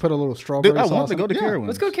 Carowinds. You put a little strawberry Dude, I sauce. want to go to yeah. Carowinds.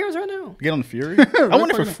 Let's go to Carowinds right now. Get on the Fury. I went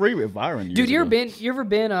it for free with Byron. Dude, years ago. you ever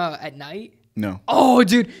been at night? No. Oh,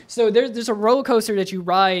 dude. So there's a roller coaster that you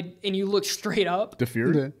ride and you look straight up. The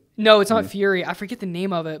Fury? Yeah. No, it's not Fury. I forget the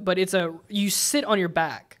name of it, but you sit on your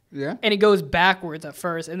back. Yeah. And it goes backwards at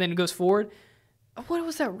first and then it goes forward. What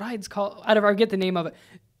was that ride's called? I forget the name of it.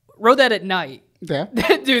 Rode that at night. Yeah.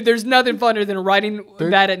 Dude, there's nothing funner than riding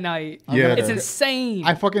that at night. Yeah. It's insane.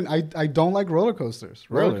 I don't like roller coasters.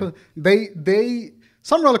 Really?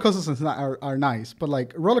 Some roller coasters are nice, but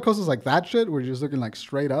like roller coasters like that shit, where you're just looking like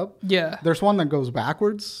straight up. Yeah. There's one that goes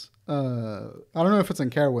backwards. I don't know if it's in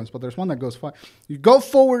Carowinds, but there's one that goes you go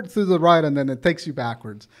forward through the ride and then it takes you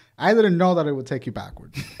backwards. I didn't know that it would take you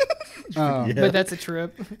backwards. But that's a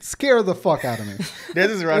trip. Scare the fuck out of me.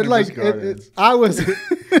 This is around I was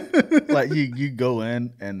like you go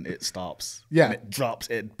in and it stops. Yeah. And it drops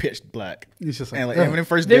at pitch black. It's just like, and when it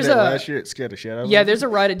first did that last year, it scared the shit out of me. Yeah, there's a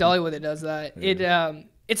ride at Dollywood that does that. Yeah.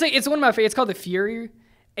 It's one of my favorites. It's called the Fury,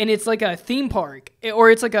 and it's like a theme park, or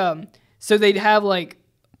it's like so they'd have like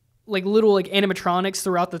little like animatronics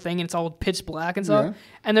throughout the thing, and it's all pitch black and stuff. Yeah.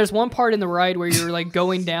 And there's one part in the ride where you're like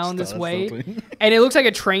going down this way, and it looks like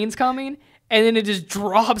a train's coming, and then it just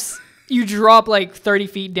drops. You drop like 30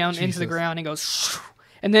 feet down into the ground and goes,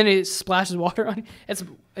 and then it splashes water on you.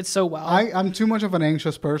 It's so wild. I'm too much of an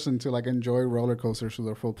anxious person to like enjoy roller coasters to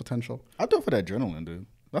their full potential. I do it for the adrenaline, dude.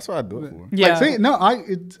 That's what I do it for. Yeah. Like, see, no,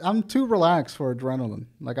 I'm too relaxed for adrenaline.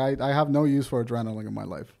 Like I have no use for adrenaline in my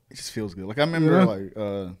life. It just feels good. Like I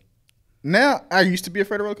remember now I used to be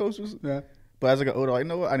afraid of roller coasters. Yeah. But as I got older, you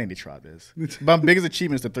know what? I need to try this. My biggest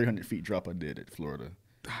achievement is the 300 feet drop I did at Florida.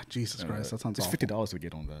 Jesus Christ, that sounds awful. It's $50 to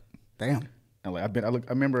get on that. Damn. And like I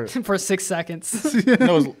remember for 6 seconds.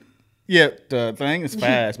 The thing is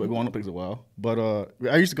fast, but going up takes a while. But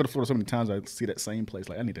I used to go to Florida so many times. I see that same place.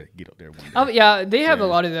 Like I need to get up there one day. Oh yeah, they have a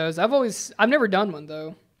lot of those. I've never done one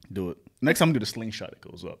though. Do it. Next time, do the slingshot that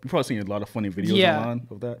goes up. You've probably seen a lot of funny videos online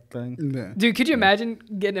of that thing. Yeah. Dude, could you imagine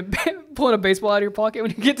pulling a baseball out of your pocket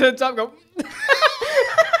when you get to the top? Go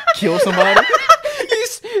kill somebody.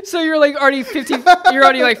 So you're like already 50. You're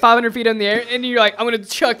already like 500 feet in the air, and you're like, I'm gonna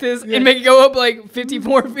chuck this and make it go up like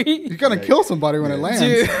 54 feet. You're gonna kill somebody when it lands,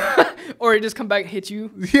 dude. Or it just come back and hit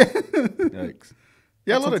you. Yeah. Yikes.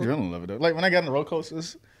 Yeah, I love the adrenaline of it though. Like when I got on the roller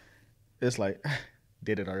coasters, it's like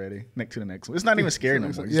did it already. Next to the next one. It's not even scary no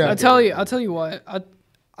more. Yeah. I'll tell you what.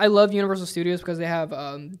 I love Universal Studios because they have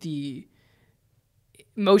the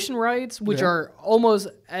motion rides, which are almost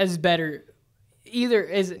as better. Either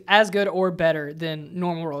is as good or better than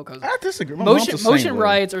normal roller coasters. I disagree. Motion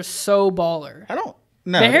rides are so baller. No.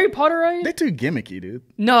 The Harry Potter ride? They're too gimmicky, dude.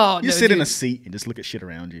 You sit in a seat and just look at shit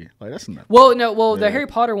around you. Like that's not. The Harry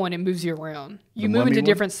Potter one, it moves you around. You move into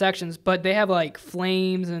different sections, but they have like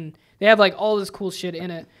flames and they have like all this cool shit in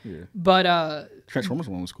it. Yeah. But Transformers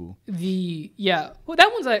one was cool. That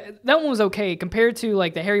one was okay compared to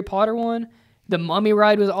like the Harry Potter one. The Mummy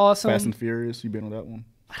ride was awesome. Fast and Furious, you been on that one?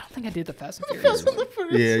 I don't think I did the Fast and Furious.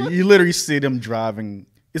 Yeah, you literally see them driving.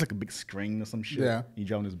 It's like a big screen or some shit. Yeah. You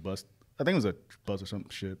drive on this bus. I think it was a bus or some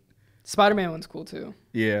shit. Spider-Man one's cool too.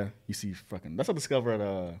 Yeah, you see fucking. That's what I discovered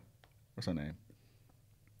at what's her name?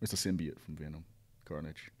 It's a symbiote from Venom,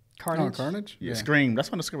 Carnage. Carnage? Yeah, Scream. That's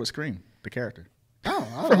when I discovered Scream, the character.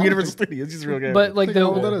 Oh, from Universal Studios. It's just real good. But like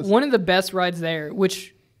one of the best rides there,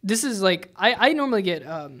 which this is like I normally get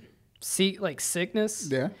sickness.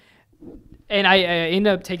 Yeah. And I end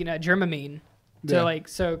up taking a Dramamine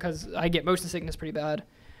because I get motion sickness pretty bad.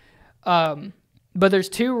 But there's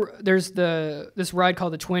this ride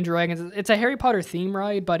called the Twin Dragons. It's a Harry Potter theme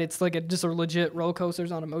ride, but it's like just a legit roller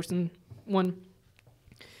coasters on a motion one.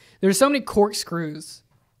 There's so many corkscrews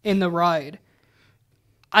in the ride.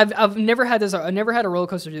 I've never had this. I never had a roller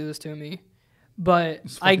coaster do this to me, but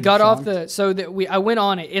I got off I went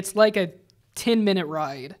on it. It's like a 10-minute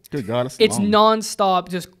ride. Good God, it's nonstop.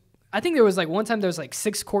 Just I think there was like one time there was like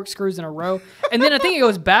 6 corkscrews in a row, and then I think it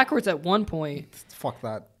goes backwards at one point. Fuck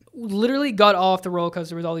that. Literally got off the roller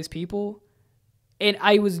coaster with all these people, and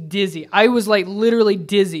I was dizzy. I was like literally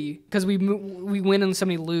dizzy because we went in so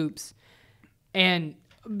many loops, and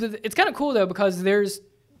it's kind of cool though because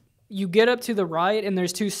you get up to the ride and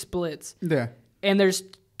there's 2 splits. Yeah. And there's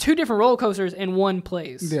 2 different roller coasters in one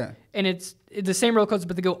place. Yeah. And it's the same roller coaster,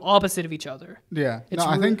 but they go opposite of each other. Yeah.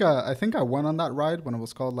 I think I went on that ride when it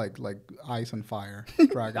was called like Ice and Fire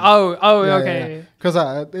Dragon. Okay. Because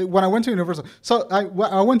when I went to Universal, so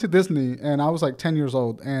I went to Disney and I was like 10 years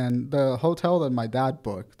old, and the hotel that my dad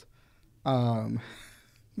booked.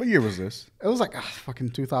 What year was this? It was like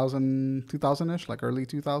fucking 2000-ish, like early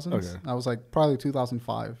 2000s. Okay. I was like probably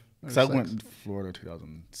 2005. So I went to Florida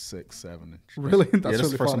 2006, 7. Really? That's really the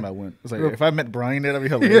first funny. time I went. It's like if I met Bryan, that'd be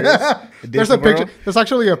hilarious. Yeah. There's a picture. There's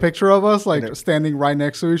actually a picture of us like standing right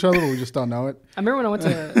next to each other, but we just don't know it. I remember when I went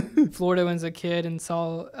to Florida as a kid and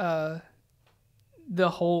saw the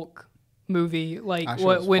Hulk movie, like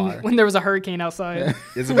when there was a hurricane outside. Yeah.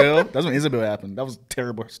 Isabel? That's when Isabel happened. That was a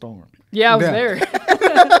terrible storm. Yeah, I was there.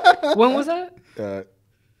 When was that?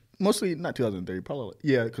 mostly not 2003. Probably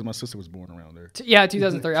because my sister was born around there. Yeah,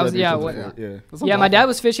 2003. I was yeah. My dad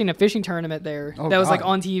was fishing a fishing tournament there Oh, that was like God.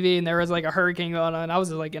 on TV, and there was like a hurricane going on. And I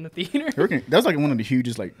was like in the theater. Hurricane. That was like one of the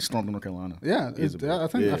hugest like storms in North Carolina. Yeah, I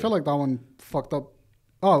Yeah. feel like that one fucked up.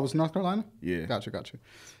 Oh, it was North Carolina. Yeah. Gotcha.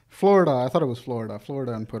 Florida. I thought it was Florida.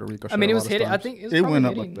 Florida and Puerto Rico. I mean, it was hitting. I think it was It probably went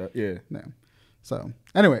up hitting. like that. Yeah. Yeah. So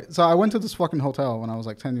anyway, I went to this fucking hotel when I was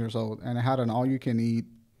like 10 years old, and it had an all-you-can-eat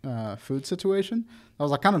food situation. That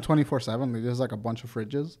was like kind of 24/7. There's like a bunch of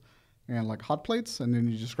fridges and like hot plates, and then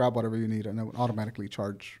you just grab whatever you need, and it would automatically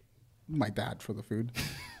charge my dad for the food.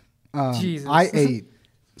 Jesus. I ate.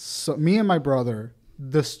 So me and my brother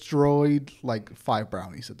destroyed like 5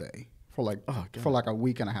 brownies a day for like a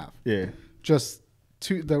week and a half. Yeah. Just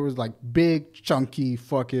there was like big chunky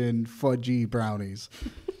fucking fudgy brownies.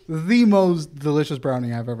 The most delicious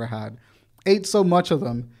brownie I've ever had. Ate so much of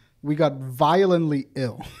them, we got violently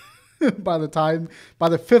ill. By the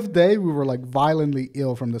 5th day, we were like violently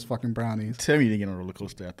ill from this fucking brownies. Tell me you didn't get on a roller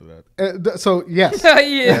coaster after that. So yes,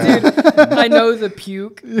 yeah, dude. I know the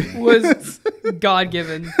puke was God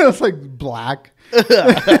given. it was like black.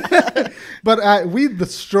 But we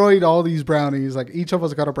destroyed all these brownies. Like each of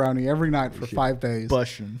us got a brownie every night for 5 days.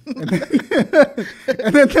 Bushing. And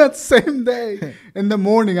then that same day, in the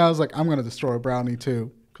morning, I was like, I'm gonna destroy a brownie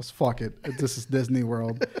too. Because fuck it. This is Disney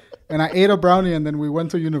World. And I ate a brownie, and then we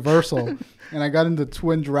went to Universal, and I got in the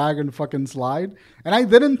Twin Dragon fucking slide. And I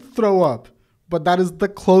didn't throw up, but that is the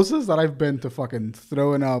closest that I've been to fucking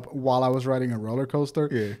throwing up while I was riding a roller coaster.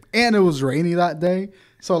 Yeah. And it was rainy that day.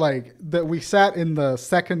 So, like, we sat in the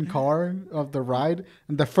second car of the ride,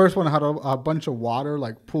 and the first one had a bunch of water,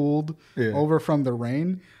 like, pooled over from the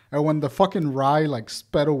rain. And when the fucking ride, like,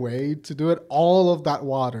 sped away to do it, all of that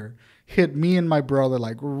water hit me and my brother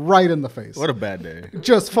like right in the face. What a bad day.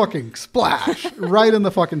 Just fucking splash right in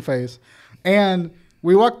the fucking face. And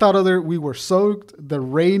we walked out of there. We were soaked. The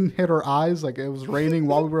rain hit our eyes. Like it was raining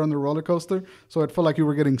while we were on the roller coaster. So it felt like you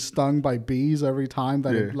were getting stung by bees every time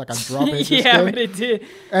that it, like a drop hit your Yeah, skin. but it did.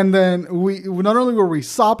 And then we not only were we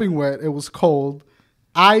sopping wet, it was cold.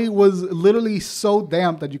 I was literally so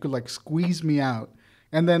damp that you could like squeeze me out.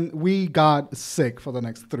 And then we got sick for the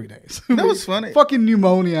next 3 days. That was funny. Fucking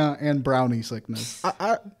pneumonia and brownie sickness.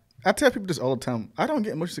 I tell people this all the time. I don't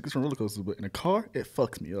get motion sickness from roller coasters, but in a car, it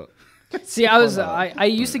fucks me up. See, I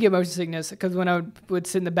used to get motion sickness because when I would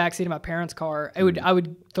sit in the backseat of my parents' car, I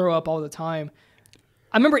would throw up all the time.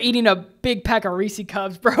 I remember eating a big pack of Reese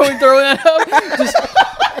Cups, bro, and throwing that up. Just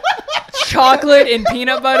chocolate and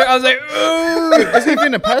peanut butter. I was like, ooh. It's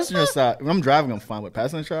even the passenger side. When I'm driving, I'm fine. With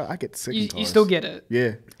passenger side, I get sick in cars. You still get it.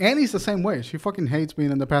 Yeah. Annie's the same way. She fucking hates being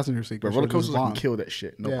in the passenger seat. But roller coasters, I can kill that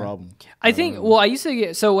shit. No problem. I think, I used to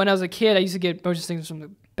get, so when I was a kid, I used to get motion sickness from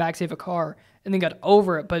the backseat of a car and then got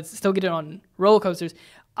over it, but still get it on roller coasters.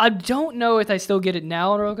 I don't know if I still get it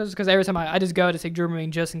now on roller coasters because every time I just go to take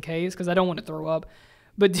Dramamine just in case because I don't want to throw up.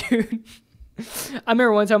 But dude, I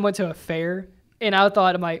remember one time I went to a fair and I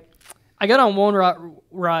thought, I got on one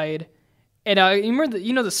ride and you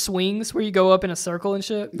remember the swings where you go up in a circle and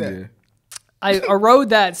shit? Yeah. I rode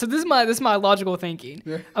that. So this is my logical thinking.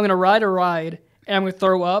 Yeah. I'm gonna ride a ride and I'm gonna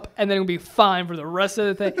throw up and then it'll be fine for the rest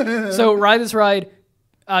of the thing. So ride this ride,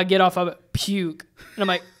 get off of it, puke, and I'm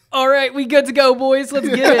like, all right, we good to go, boys. Let's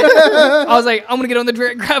get it. I was like, I'm gonna get on the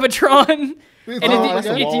Gravitron. And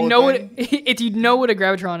if you know what a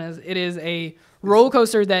Gravitron is, it is a roller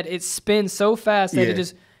coaster that it spins so fast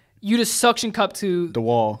that you just suction cup to the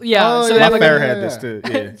wall. Yeah. So my fair had this too.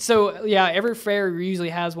 Yeah. So yeah, every fair usually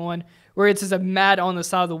has one where it's just a mat on the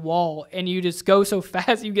side of the wall and you just go so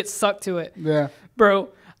fast you get sucked to it. Yeah. Bro,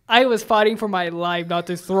 I was fighting for my life not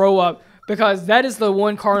to throw up because that is the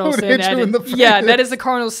one cardinal sin. That is the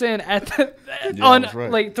cardinal sin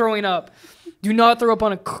like throwing up. Do not throw up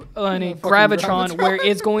on a Gravitron where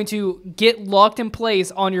it's going to get locked in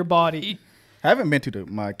place on your body. I haven't been to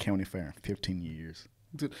my county fair in 15 years.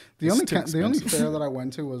 Dude, the only fair that I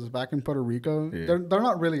went to was back in Puerto Rico. Yeah. They're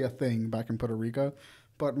not really a thing back in Puerto Rico,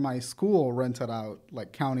 but my school rented out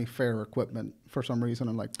like county fair equipment for some reason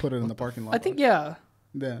and like put it in the parking lot. I think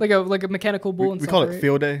like a mechanical bull. We call it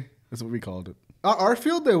field day. That's what we called it. Our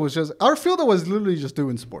field day was literally just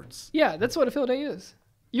doing sports. Yeah, that's what a field day is.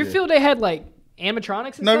 Your field day had like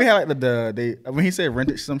animatronics. And no, stuff? we had like when he said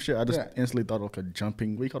rented some shit, I just instantly thought of like a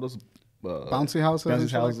jumping. What do you call those? Bouncy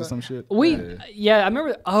houses or some shit. I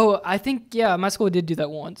remember. I think my school did do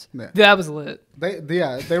that once. Yeah. That was lit.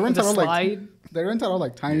 They rented out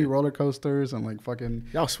like tiny roller coasters and like fucking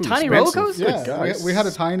tiny roller coasters. Yeah, we had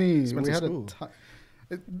a tiny.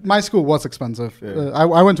 My school was expensive. Yeah.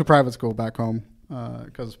 I went to private school back home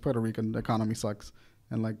because Puerto Rican economy sucks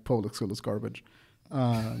and like public school is garbage.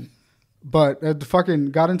 But it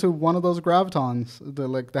fucking got into one of those gravitons.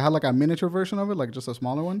 They had like a miniature version of it, like just a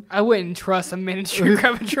smaller one. I wouldn't trust a miniature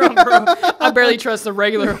gravitron, bro. I barely trust the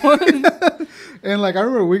regular one. And like I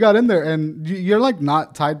remember we got in there, and you're like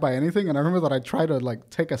not tied by anything. And I remember that I tried to like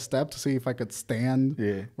take a step to see if I could stand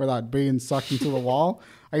without being sucked into the wall.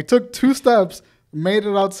 I took 2 steps, made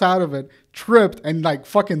it outside of it, tripped, and like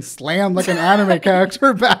fucking slammed like an anime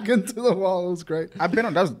character back into the wall. It was great. I've been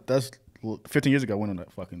on that's 15 years ago. I went on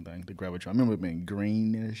that fucking thing, the Gravitron. I remember it being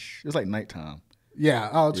greenish. It was like nighttime. Yeah.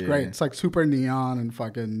 Oh, it's great. It's like super neon and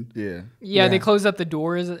fucking. Yeah. They close up the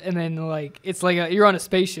doors, and then like it's like you're on a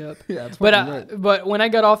spaceship. Yeah. It's but when I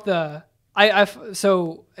got off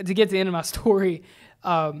so to get to the end of my story,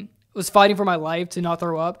 was fighting for my life to not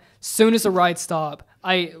throw up. Soon as the ride stopped,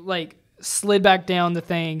 I like slid back down the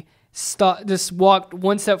thing, just walked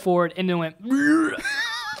 1 step forward, and then went.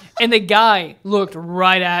 And the guy looked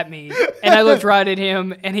right at me, and I looked right at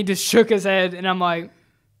him, and he just shook his head, and I'm like,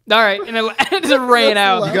 all right, and I just ran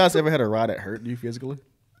out. You guys ever had a ride that hurt you physically?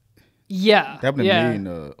 Yeah. That happened to me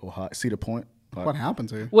in Ohio, Cedar Point. What happened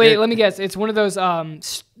to you? Wait, let me guess. It's one of those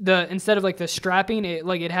instead of like the strapping,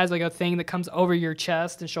 it has like a thing that comes over your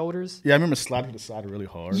chest and shoulders. Yeah, I remember sliding to the side really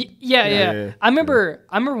hard. Yeah. I remember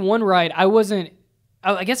one ride.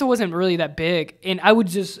 I guess it wasn't really that big, and I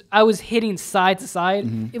was hitting side to side.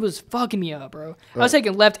 Mm-hmm. It was fucking me up, bro. I was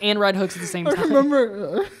taking left and right hooks at the same time. I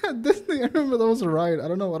remember there was a ride. I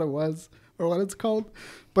don't know what it was or what it's called,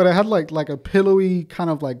 but it had like a pillowy kind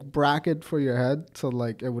of like bracket for your head, so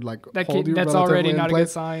like it would like hold you. That's already not a good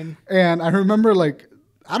sign. And I remember like,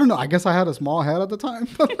 I don't know. I guess I had a small head at the time,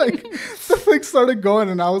 but like the thing started going,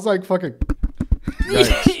 and I was like fucking.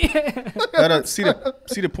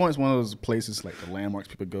 Cedar Point is one of those places, like the landmarks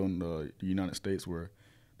people go in the United States, where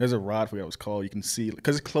there's a ride, I forgot what it's called. You can see,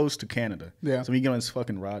 because it's close to Canada. Yeah. So when you get on this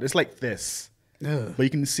fucking ride, it's like this. Ugh. But you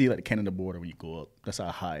can see like the Canada border when you go up. That's how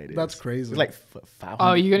high it is. That's crazy. It's like 500.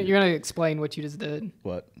 Oh, you're gonna explain what you just did?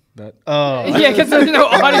 What? That? Oh. Yeah, because there's no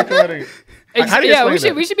audio. Yeah,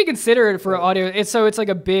 we should be considerate for audio. It's like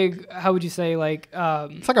a big. How would you say like?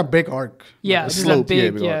 It's like a big arc. Yeah, like a slope.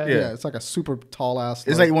 Big, yeah. It's like a super tall ass.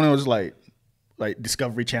 It's like one of those like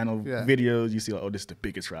Discovery Channel videos. You see like, oh, this is the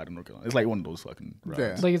biggest ride in North Carolina. It's like one of those fucking rides.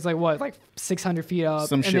 Yeah. Like it's like what, like 600 feet up.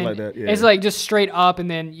 Some shit like that. Yeah. It's like just straight up,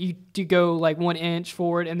 and then you go like 1 inch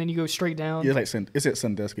forward, and then you go straight down. Yeah, it's at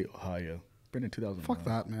Sandusky, Ohio. Been in 2000. Fuck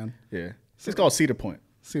that, man. Yeah, it's called Cedar Point.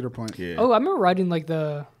 Cedar Point. Yeah. Oh, I remember riding like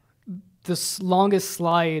the longest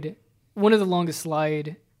slide, one of the longest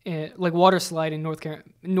slide, like water slide in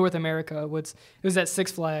North America. It was at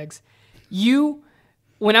Six Flags.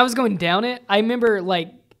 When I was going down it, I remember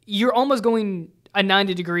like you're almost going a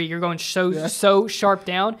 90 degree. You're going so sharp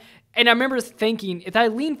down. And I remember thinking, if I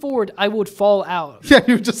lean forward, I would fall out. Yeah,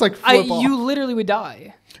 you just like flip off. You literally would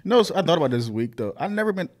die. No, so I thought about this week though. I've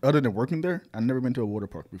never been, other than working there, I've never been to a water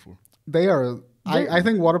park before. They are. I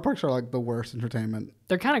think water parks are like the worst entertainment.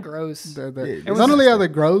 They're kind of gross. Not only are they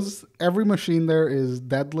gross, every machine there is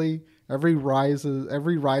deadly. Every ride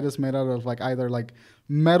is made out of like either like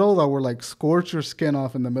metal that will like scorch your skin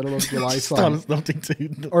off in the middle of July sun,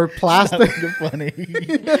 or plastic. Funny.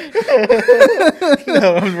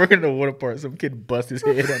 No, I was working in a water park. Some kid bust his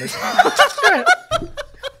head on it.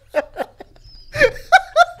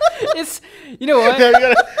 It's, you know what?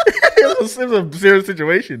 It was a serious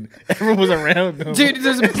situation. Everyone was around them. Dude,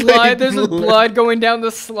 there's blood going down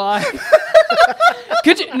the slide.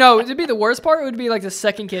 It'd be the worst part. It would be like the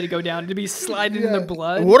second kid to go down. To be sliding in the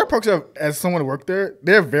blood. Water parks, as someone who worked there,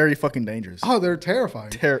 they're very fucking dangerous. Oh, they're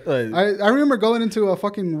terrifying. I remember going into a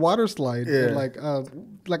fucking water slide, like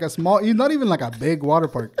a small, not even like a big water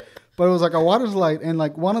park, but it was like a water slide, and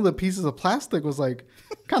like one of the pieces of plastic was like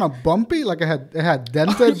kind of bumpy, like it had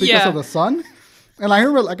dented because of the sun. And I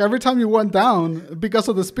remember, like, every time you went down, because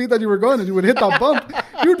of the speed that you were going, and you would hit that bump,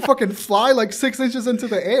 you would fucking fly like 6 inches into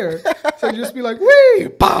the air. So you'd just be like, wee,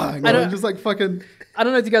 bang, and just like fucking. I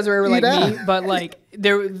don't know if you guys were ever like me, but like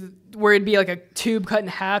where it'd be like a tube cut in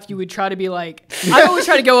half, you would try to be like, I always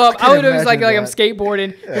try to go up. I would always like I'm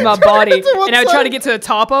skateboarding in my body, and I would try to get to the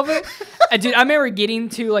top of it. And dude, I remember getting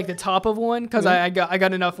to like the top of one because I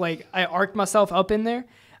got enough, like I arced myself up in there.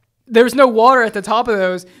 There's no water at the top of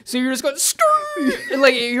those, so you're just going and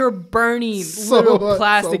like you're burning little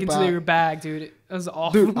plastic into your bag, dude. It was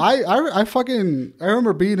awful. Dude, I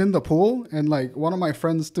remember being in the pool, and like one of my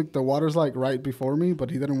friends took the water slide right before me,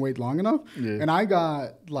 but he didn't wait long enough, and I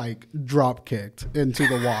got like drop kicked into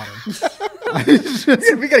the water.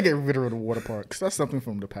 We gotta get rid of the water parks. That's something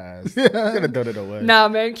from the past. Yeah. Gotta throw it away. Nah,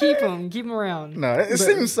 man, keep them around. No, it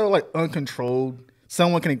seems so like uncontrolled.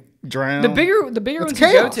 someone can drown. The bigger ones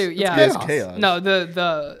chaos. you go to, It's yeah, It's chaos. No,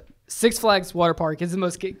 the Six Flags water park is the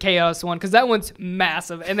most chaos one because that one's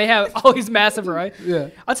massive and they have all these massive rides. Yeah.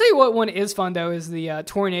 I'll tell you what one is fun though is the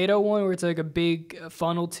tornado one where it's like a big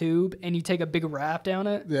funnel tube and you take a big raft down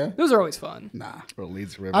it. Yeah. Those are always fun. Nah. Or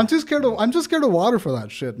Leeds River. I'm just scared of water for that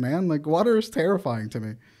shit, man. Like water is terrifying to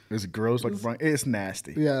me. It's gross. Like Bryan. It's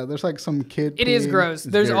nasty. Yeah, there's like some kid. It is peeing. gross.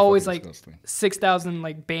 It's There's very always fucking like disgusting. 6,000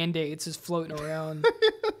 like Band-Aids just floating around.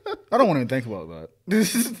 I don't want to even think about that.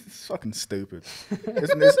 This is fucking stupid.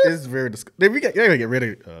 It's very disgusting. You gotta get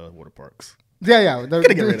rid of water parks. Yeah.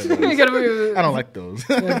 Gotta get rid of You those. gotta I don't like those.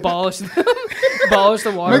 abolish them. Abolish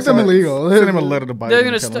the water Make them park. illegal. Send them a letter to Biden. They're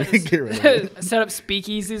gonna and tell them, get rid of it. set up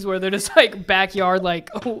speakeasies where they're just like backyard like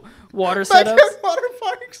water Backyard setups. water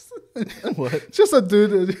parks. What? Just a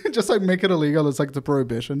dude, just like make it illegal. It's like the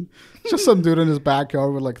prohibition. Just some dude in his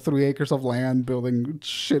backyard with like 3 acres of land building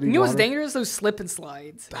shitty. You know what's water. dangerous? Those slip and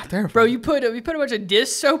slides. Ah, terrifying. Bro, you put a bunch of dish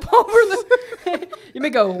soap over the. You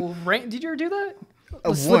make a rain. Did you ever do that?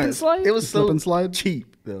 A slip and Once. slide. It was Slip so and slide?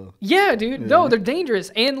 cheap though. Yeah, dude. No, they're dangerous,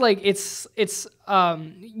 and like it's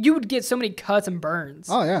you would get so many cuts and burns.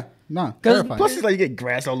 Oh yeah, no, 'Cause terrifying. Plus, it's like you get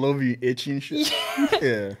grass all over you, itchy and shit.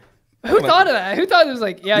 Yeah. Who thought of that? Who thought it was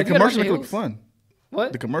like yeah? The if you got a bunch commercials of make it look hills- fun.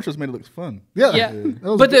 What? The commercials made it look fun. yeah, Yeah, That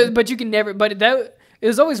was but you can never. But that it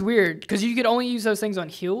was always weird because you could only use those things on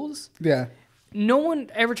hills. yeah. No one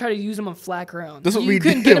ever tried to use them on flat ground. That's what you we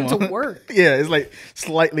couldn't did. get them to work. Yeah, it's like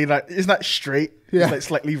slightly not. It's not straight. Yeah. It's like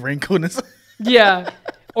slightly wrinkled. And Yeah,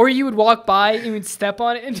 or you would walk by and you'd step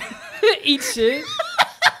on it and eat shit.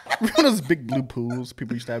 Remember those big blue pools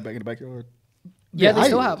people used to have back in the backyard? Yeah, they I-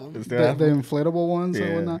 still have them. The inflatable ones Yeah.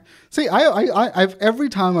 and whatnot. See, I've every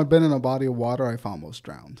time I've been in a body of water, I've almost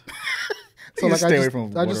drowned. So You like stay I away just,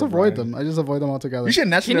 from I just water, avoid Bryan. them. I just avoid them altogether. You should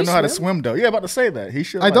naturally Can you know how to swim? swim though. Yeah, about to say that. He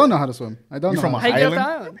should. I don't know how to swim. I don't You know. from how How you get off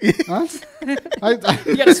Island? the island? Huh?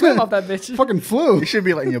 You gotta swim off that bitch. Fucking flew. It should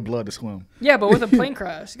be like in your blood to swim. Yeah, but with a plane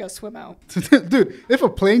crash, you gotta swim out. Dude, if a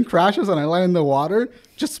plane crashes and I land in the water,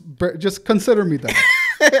 just consider me dead.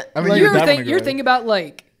 I mean, Like, You you're ever think definitely you're right. thinking about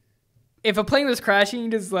like if a plane was crashing, you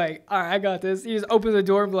just like, all right, I got this. You just open the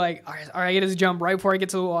door and be like, all right, I just jump right before I get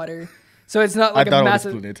to the water. So it's not like I a thought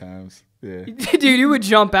massive. it was plenty of times. Yeah. Dude, you would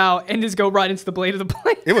jump out and just go right into the blade of the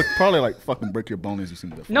plane. It would probably like fucking break your bones. You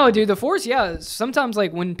seen that? No, dude, the force, yeah. Sometimes,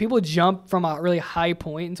 like, when people jump from a really high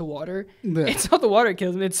point into water, Yeah. it's not the water that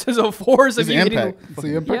kills them. It's just a force It's of the you hitting impact. It's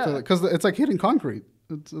the impact Yeah. because it's like hitting concrete.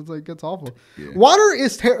 It's like it's awful. Water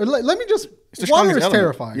is let me just. the Water strongest is element.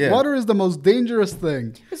 terrifying. Yeah. Water is the most dangerous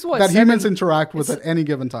thing It's what, that humans 7 interact with at any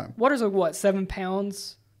given time. Water's like, what, 7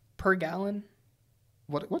 pounds per gallon?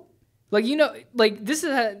 What? Like, you know, like, this is,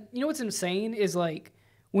 you know what's insane is, like,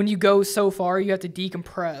 when you go so far, you have to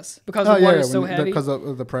decompress because the water is so heavy. Because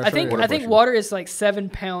of the pressure. I think pressure. water is like 7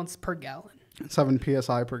 pounds per gallon. 7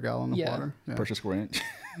 psi per gallon of Yeah. water. Yeah. Pressure square inch.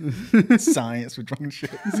 Science with drunken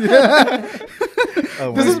shit.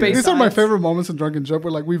 Oh, This my is, Space these are my science. favorite moments in Drunken Ship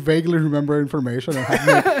where like we vaguely remember information and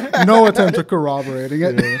have no attempt at corroborating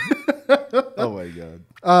it. Oh my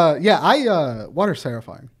god. Water's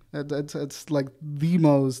terrifying. It's like the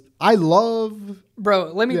most. I love.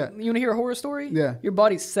 Bro, let me, Yeah. you want to hear a horror story? Yeah. Your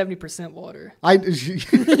body's 70% water. I.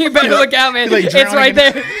 You better look out, man. like It's drowning right in-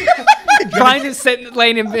 there. Bryan is sitting,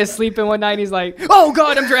 laying in sleeping one night. He's like, "Oh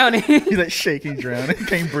God, I'm drowning." He's like shaking, drowning,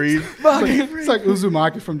 can't breathe. It's like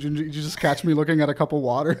Uzumaki from Junji. You just catch me looking at a cup of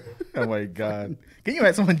water. Oh my god. Can you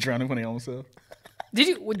imagine someone drowning when they own themselves? Did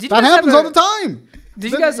you That guys happens have all the time.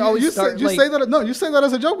 Did you guys always you start, say, you like- say that? No, you say that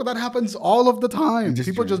as a joke, but that happens all of the time. Just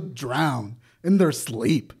People drown. just drown in their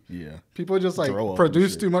sleep. Yeah. People just like Throw up and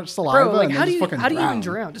produce shit. too much saliva. Bro, like, and how they do just you fucking how do you even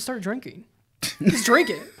drown? Just start drinking. Just drink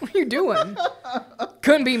it. What are you doing?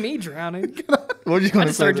 Couldn't be me drowning. What were you I gonna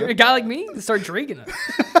just say? started, a guy like me, just start drinking it.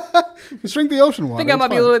 Just drink the ocean water. I think I it's might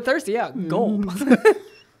be a fine. little bit thirsty. Yeah, gulp.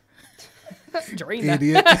 Drain that.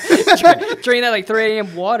 Idiot. Drain that like 3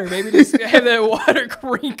 a.m. water, baby. Just have that water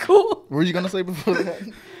crinkle. What were you gonna say before that?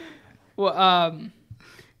 Well,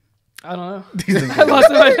 I don't know. I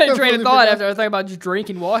lost my train of thought after I was talking about just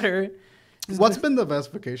drinking water. What's been the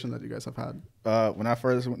best vacation that you guys have had? When I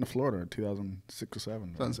first went to Florida in 2006 or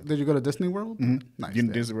 7. Did you go to Disney World? Nice. yeah.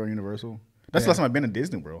 Disney World, Universal. That's Yeah. the last time I've been to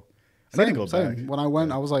Disney World. I need to go back. When I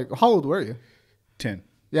went, I was like, how old were you? 10.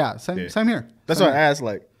 Yeah, same Yeah. same here. That's Same why I here. asked,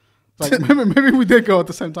 like, Like maybe we did go at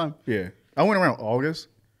the same time. yeah. I went around August.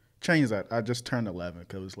 Changed that. I just turned 11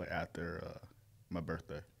 because it was like after my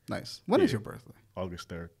birthday, Nice. When is Yeah. your birthday? August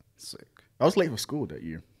 3rd. Sick. I was late for school that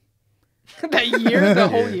year. That year, the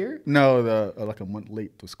whole year. No, like a month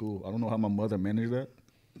late to school. I don't know how my mother managed that.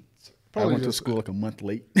 I Probably went to just- school like a month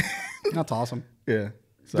late. That's awesome. Yeah.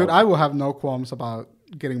 So, Dude, I will have no qualms about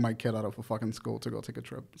getting my kid out of a fucking school to go take a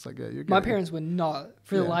trip. It's like, yeah, you. My parents would not,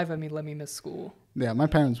 for the Yeah. life of me, let me miss school. Yeah, my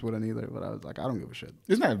parents wouldn't either. But I was like, I don't give a shit.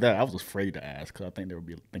 it's not that. I was afraid to ask because I think they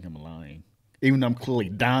would think I'm lying. Even though I'm clearly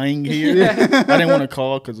dying here, I didn't want to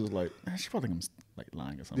call because it was like, she probably think I'm like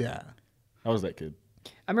lying or something. Yeah. I was that kid.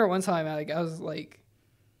 I remember one time, I was like,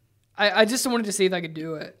 I just wanted to see if I could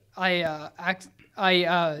do it.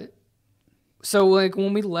 So like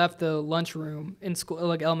when we left the lunchroom in school,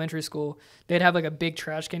 like elementary school, they'd have like a big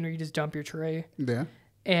trash can where you just dump your tray. Yeah.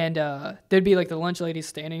 And there'd be like the lunch lady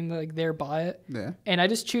standing like there by it. Yeah. And I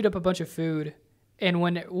just chewed up a bunch of food. And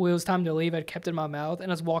when it was time to leave, I kept it in my mouth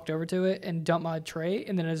and I just walked over to it and dumped my tray.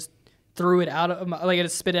 And then I just threw it out of my, like I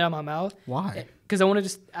just spit it out of my mouth. Why? Because I want to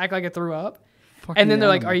just act like I threw up. Fucking And then they're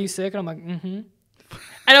like, animal. "Are you sick?" And I'm like, "Mm-hmm."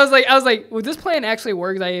 And I was like, "Well, this plan actually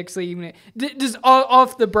works." I actually even just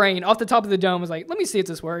off the brain, off the top of the dome, was like, "Let me see if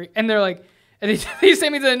this works." And they're like, and they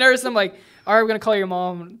sent me to the nurse. And I'm like, "All right, we're gonna call your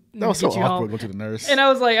mom." And That was so get you awkward home. going to the nurse. And I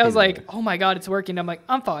was like, "Oh my god, it's working." I'm like,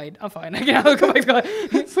 "I'm fine. I can't go back to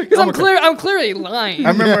because I'm clearly lying." I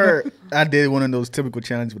remember I did one of those typical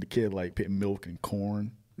challenges with the kid, like putting milk and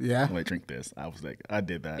corn. Yeah. I'm like, drink this. I was like, I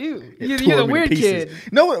did that. Ew, It you're tore the me to weird pieces. kid. You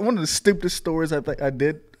know what? One of the stupidest stories I think I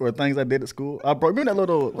did, or things I did at school. I brought, remember that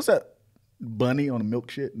little, what's that bunny on a milk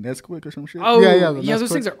shit, Nesquik or some shit? Oh Yeah, yeah, yeah, those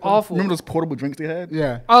Nesquik. things are awful. Remember those portable drinks they had?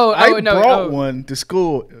 Yeah. I no, brought one to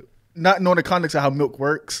school, not knowing the context of how milk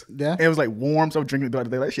works. Yeah. And it was like warm, so I was drinking it throughout the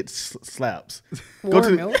day. That shit slaps.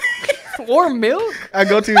 Warm milk. Warm milk. I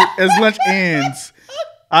go to, as lunch ends,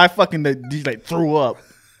 I fucking like threw up.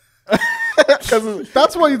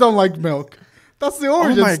 That's why you don't like milk. That's the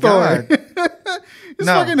origin my story. God. This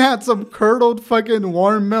No. fucking had some curdled fucking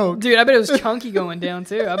warm milk. Dude, I bet it was chunky going down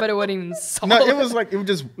too. I bet it wasn't even solid. No, it was like, it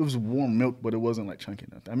was warm milk, but it wasn't like chunky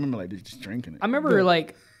enough. I remember like just drinking it. I remember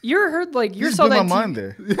like you ever heard like you You ever just saw blew that my mind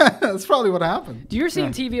there. Yeah, that's probably what happened. Do you ever see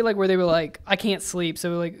on TV like where they were like, I can't sleep,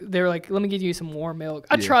 so like they were like, let me give you some warm milk.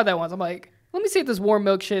 I Yeah. tried that once. I'm like, let me see if this warm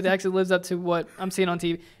milk shit actually lives up to what I'm seeing on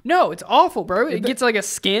TV. No, it's awful, bro. It gets like a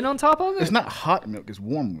skin on top of it. It's not hot milk, it's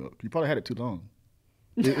warm milk. You probably had it too long.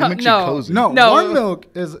 It No, makes no. you cozy. No, No. warm milk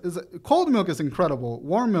is cold milk is incredible.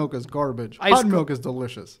 Warm milk is garbage. Ice Hot co- milk is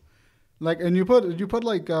delicious. Like, and you put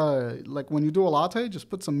like when you do a latte, just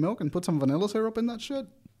put some milk and put some vanilla syrup in that shit.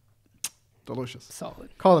 Delicious.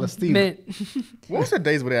 Solid. Call it a steam. Mint. What was the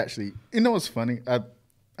days where they actually, you know what's funny? I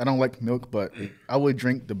don't like milk, but I would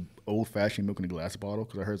drink the old fashioned milk in a glass bottle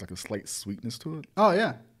because I heard like a slight sweetness to it. Oh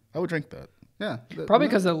yeah, I would drink that. yeah. Probably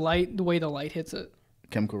because the way the light hits it.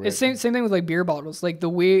 Chemical It's reaction. same thing with like beer bottles. Like the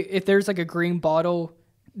way if there's like a green bottle,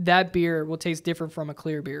 that beer will taste different from a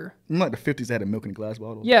clear beer. Remember like the 50s they had a milk in a glass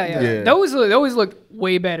bottle? Yeah. Those look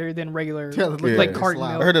way better than regular Yeah, they look like Yeah. carton slab.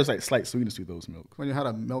 I milk. heard there's like slight sweetness to those milk. when you had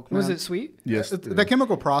a milk. Was it sweet? Yes. The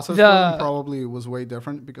chemical process The- for them probably was way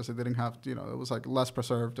different because it didn't have, it was like less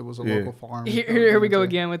preserved. It was a Yeah. local farm. Here we go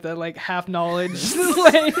again with the like half knowledge.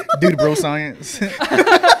 Like, Dude, bro, science.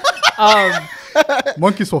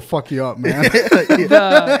 Monkeys will fuck you up, man.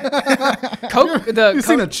 the Coke. The You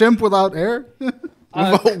seen a Coke, chimp without hair?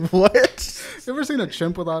 What? You ever seen a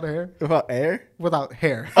chimp without hair? About air? Without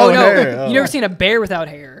hair. oh Oh, no, hair. Oh. you never seen a bear without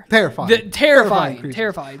hair? Terrifying. Terrifying. creatures.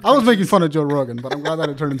 Terrifying. I was making fun of Joe Rogan, but I'm glad that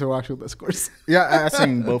it turned into actual discourse. Yeah, I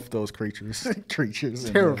seen both those creatures. creatures.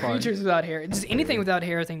 and, Terrifying. creatures without hair. Just anything without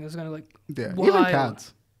hair, I think is gonna look. Yeah, wild. even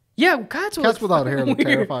cats. Yeah, cats. Will Cats look without hair fucking look weird.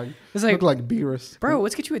 terrifying. It's like, Look like Beerus. bro,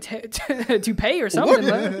 let's get you a toupee or something.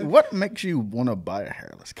 man. What makes you want to buy a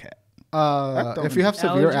hairless cat? If you have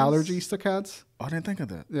severe Allergies? allergies to cats, Oh, I didn't think of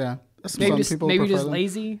that. yeah. Maybe Some maybe prefer just them.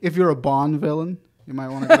 lazy. If you're a Bond villain, you might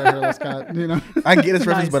want to get a hairless cat. I get this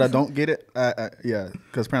reference, Nice. but I don't get it. Yeah,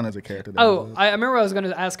 because apparently there's a character. That Oh, does I remember I was going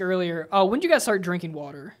to ask earlier. Oh, when did you guys start drinking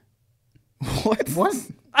water? it. What? What?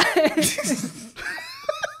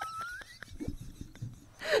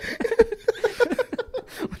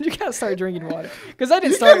 When did you guys start drinking water? Because I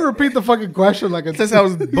didn't You start. can't repeat the fucking question like it's. Since I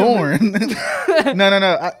was born.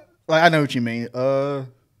 No. I know what you mean.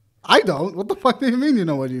 I don't. What the fuck do you mean? You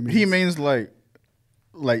know what you mean? He means like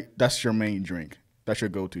that's your main drink. That's your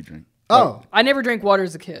go-to drink. Oh, I never drank water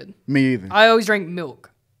as a kid. Me either. I always drank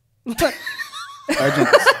milk. I drink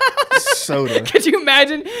soda. Could you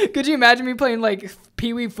imagine? Could you imagine me playing like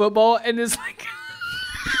pee-wee football and this like?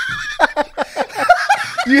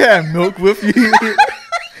 You have milk with you.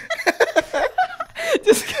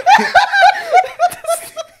 just,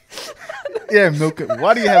 Yeah, milk.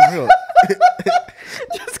 Why do you have milk?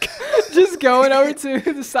 just going over to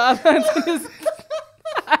the sidelines and just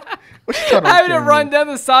What you trying to having it tell run me? down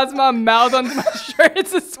the sides of my mouth onto my shirt.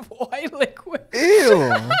 It's this white liquid.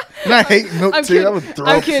 Ew. And I hate milk I'm too. kidding. I would throw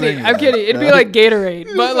I'm kidding. things. I'm kidding. It'd be like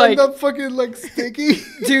Gatorade, but like, that fucking like sticky.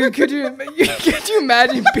 dude, could you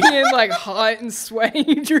imagine being like hot and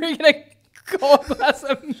sweaty, drinking a cold glass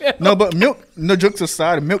of milk? No, but milk. No jokes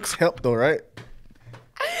aside, milk's help though, right?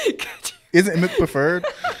 Isn't milk preferred?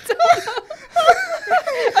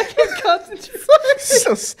 I can't concentrate.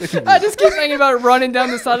 So stupid. I just keep thinking about it running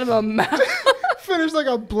down the side of my mouth. Finish like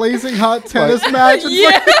a blazing hot tennis match. And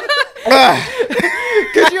Yeah.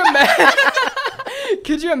 Could you imagine?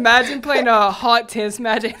 Could you imagine playing a hot tennis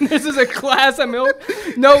match and this is a glass of milk?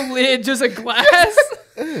 No lid, just a glass.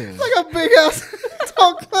 like a big ass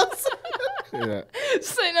tall glass. Yeah.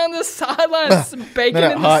 Sitting on the sidelines, baking Not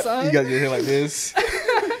that in hot. the sun. You got your hair like this.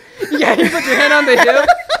 Yeah, you put your hand on the hip.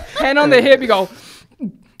 Hand on the hip, you go.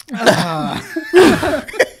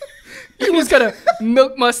 You just got a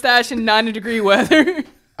milk mustache in 90-degree weather.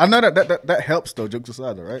 I know that helps though. Jokes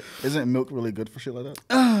aside, though, right? Isn't milk really good for shit like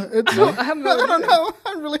that? It's I don't know.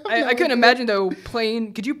 I really. Have no I couldn't idea. imagine though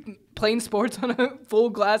could you playing sports on a full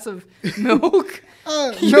glass of milk?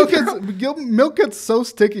 Milk gets so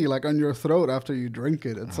sticky, like on your throat after you drink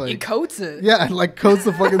it. It's It like coats it. yeah, it like coats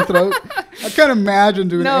the fucking throat. I can't imagine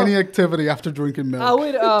doing No. any activity after drinking milk. I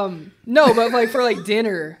would no, but like for like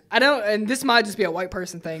dinner, I don't. And this might just be a white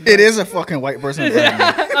person thing. It is a fucking white person thing.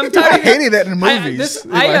 I'm I tired. hated that in the movies.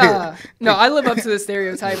 I live up to the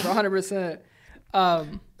stereotype 100%.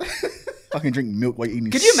 Fucking drink milk while eating.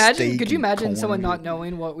 Could you imagine? steak Could you and imagine corn someone and- not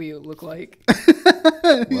knowing what we look like?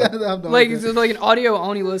 Yeah, I have no Like idea. it's just like an audio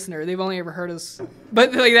only listener. They've only ever heard us,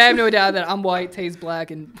 but like they have no doubt that I'm white, Tay's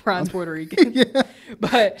black, and Bryan's Puerto Rican.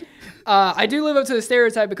 But I do live up to the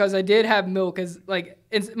stereotype because I did have milk. As like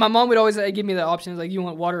my mom would always give me the options like you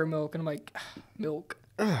want water or milk, and I'm like milk.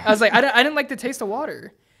 I was like I didn't like the taste of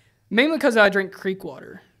water, mainly because I drink creek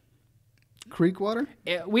water. Creek water?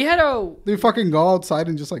 Yeah, we had a Do you fucking go outside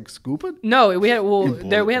and just like scoop it? no. We had boil we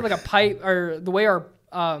it. had like a pipe or the way our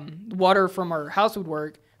water from our house would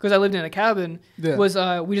work. Because I lived in a cabin, Yeah. was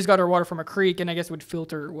we just got our water from a creek, and I guess it would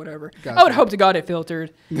filter or whatever. Gotcha. I would hope to God it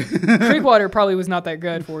filtered. Creek water probably was not that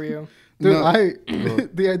good for you. Dude, No.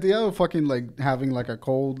 the idea of fucking like having like a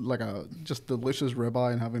cold, like a just delicious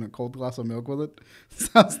ribeye and having a cold glass of milk with it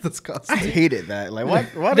sounds disgusting. I hated that. Like,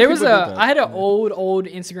 why? There do was people do that? I had an old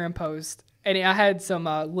Instagram post, and I had some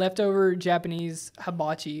leftover Japanese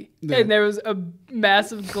hibachi, Yeah. and there was a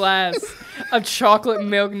massive glass of chocolate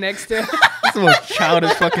milk next to it. That's the most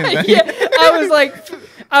childish fucking thing. Yeah, I was like,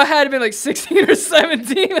 I had been like 16 or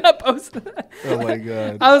 17 when I posted that. Oh my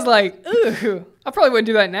god. I was like, ooh, I probably wouldn't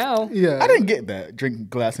do that now. Yeah, I didn't get that. Drink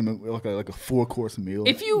glass of milk like a 4-course meal.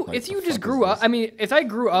 If you Like, the just fuck grew is up, this? I mean, if I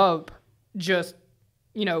grew up just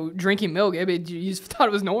drinking milk, I mean, you just thought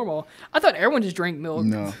it was normal. I thought everyone just drank milk.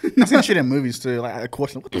 No, I seen shit in movies too. Like I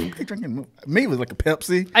question, what the fuck are they drinking? Milk? Me, it was like a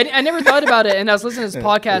Pepsi. I never thought about it, and I was listening to this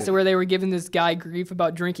podcast where they were giving this guy grief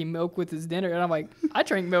about drinking milk with his dinner, and I'm like, I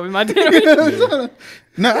drink milk with my dinner.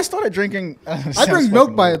 No, I started drinking. I drink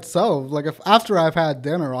milk by itself. Like if after I've had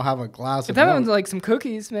dinner, I'll have a glass If of that milk. one's like some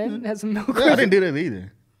cookies, man, has some milk. I with it. didn't do that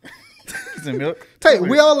either. Some milk. Hey,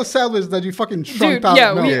 we all established that you fucking shrunk Dude, out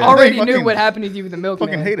yeah, milk. we Yeah. already Fucking- knew what happened to you with the milk.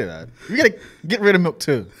 Fucking man. hated that. We gotta get rid of milk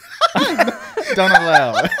too. Don't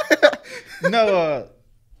allow. No.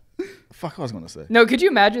 Fuck, I was gonna say. No, could you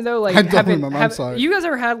imagine though, like I don't remember, I'm have sorry. you guys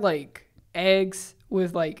ever had like eggs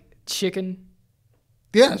with like chicken?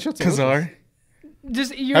 Yeah, shit's delicious. Kazar.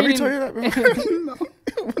 Just you're Have you eating, told you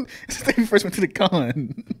that, bro? Since we first went to the con,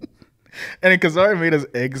 and then Kazar made us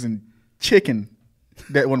eggs and chicken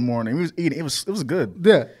that one morning. We was eating. It was good.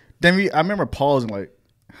 Yeah. Then I remember pausing like,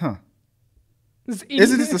 huh? just eating-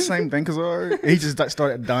 Isn't this the same thing, Kazar? And he just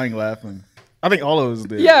started dying laughing. I think all of us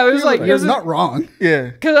did. Yeah, it was like it You're was not wrong.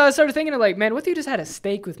 Yeah. because I started thinking of like, man, what if you just had a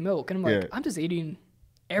steak with milk? And I'm like, Yeah. I'm just eating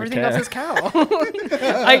everything cow. off this cow.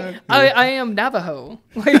 I am Navajo.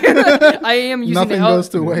 Like, I am using Nothing the goes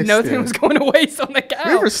to waste. Nothing Yeah. was going to waste on the cow.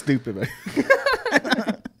 We were stupid,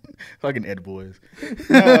 man. Fucking Ed boys.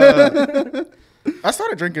 I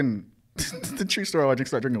started drinking. The true story. I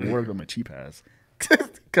started drinking water with my cheap ass.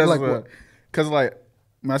 Because Like what?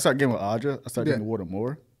 when I started getting with Audra, I started Yeah. drinking water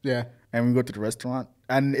more. Yeah. And we go to the restaurant,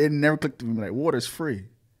 and it never clicked to me like water's free.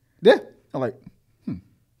 Yeah. I'm like,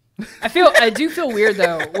 I do feel weird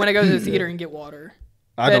though when I go to the theater and get water.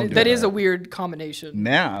 I don't. Do That is a weird combination.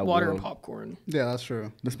 Now I water will. and popcorn. Yeah, that's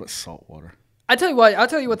true. This but salt water. I'll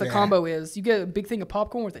tell you what the combo is. You get a big thing of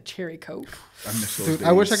popcorn with a cherry Coke. I miss those Dude, days.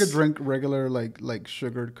 I wish I could drink regular like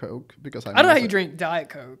sugared Coke because I don't know how you drink Diet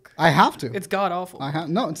Coke. I have to. It's god awful.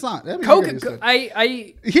 No, it's not. Coke. Used to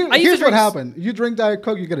it. Here's What happened. You drink Diet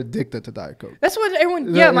Coke, you get addicted to Diet Coke. That's what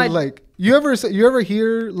everyone. Yeah, like you ever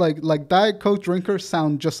hear like Diet Coke drinkers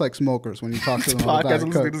sound just like smokers when you talk to them about Diet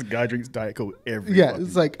Coke. This guy drinks Diet Coke every. Yeah,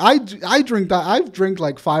 it's like I've drank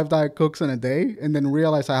like 5 Diet Cokes in a day and then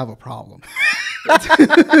realize I have a problem. That's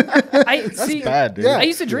bad, dude. Yeah. I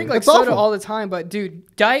used to drink like It's soda awful. all the time, but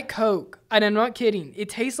dude, Diet Coke, and I'm not kidding. It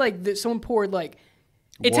tastes like someone poured like.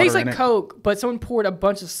 It tastes like Coke, but someone poured a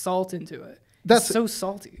bunch of salt into it. It's so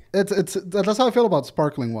salty. That's how I feel about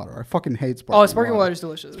sparkling water. I fucking hate sparkling water. Oh, sparkling water is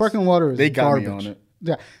delicious. Sparkling water is They got garbage. me on it.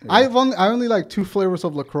 Yeah. I only like 2 flavors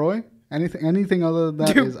of LaCroix. Anything other than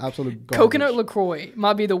that is absolute garbage. Coconut LaCroix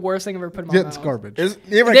might be the worst thing I've ever put in my mouth. Yeah, it's garbage.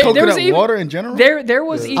 You ever had coconut water in general? There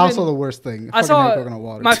was even also the worst thing. I saw coconut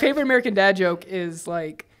water. my favorite American Dad joke is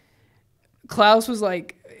like Klaus was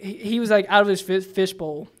like he was like out of his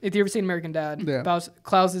fishbowl. If you ever seen American Dad, Yeah.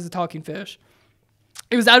 Klaus is a talking fish.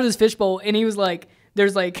 He was out of his fishbowl and he was like,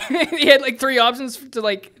 there's like he had like 3 options to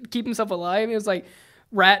like keep himself alive. It was like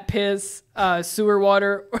rat piss, sewer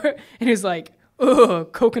water, and he was like,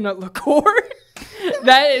 ugh, coconut liqueur.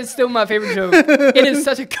 That is still my favorite joke. It is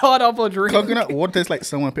such a god awful drink. Coconut water tastes like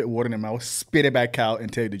someone put water in their mouth, spit it back out,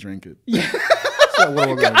 and tell you to drink it. Yeah.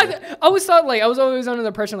 I always thought I was always under the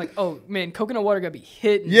impression like, oh man, coconut water gotta be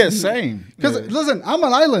hitting. Yeah, same. Because listen, I'm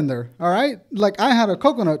an islander. All right, like I had a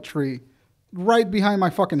coconut tree right behind my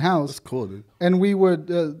fucking house. That's cool, dude. And we would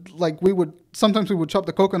sometimes we would chop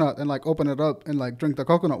the coconut and like open it up and like drink the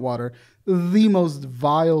coconut water. The most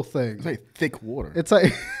vile thing. It's like thick water. It's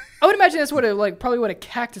like I would imagine that's probably what a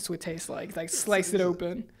cactus would taste like. Like slice it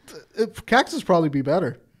open. Cactus probably be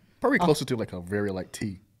better. Probably closer to like a very light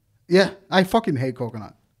tea. Yeah, I fucking hate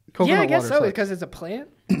coconut. Coconut Yeah, I guess water so sucks. because it's a plant.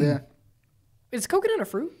 Yeah, Is coconut a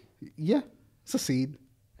fruit? yeah, it's a seed.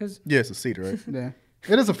 Yeah, it's a seed, right? Yeah,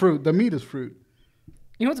 it is a fruit. The meat is fruit.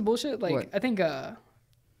 You know what's bullshit? Like What? I think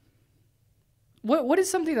what is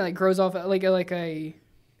something that like grows off like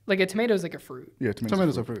a tomato is like a fruit. Yeah,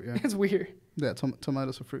 Tomatoes are fruit. Yeah, It's weird. yeah.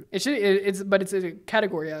 Tomatoes are fruit. It's a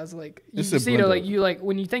category as like you It's a see it blend like of- you like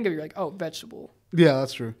when you think of it, you're like, oh, vegetable. Yeah,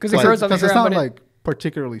 that's true. 'Cause it grows on the Because it's ground, not but like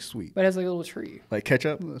particularly sweet. But it has like a little tree. Like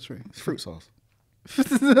ketchup? That's right. It's fruit sauce.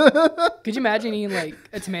 Could you imagine eating like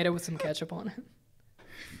a tomato with some ketchup on it?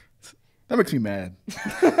 That makes me mad.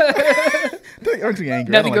 That makes me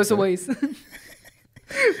angry. Nothing goes to waste.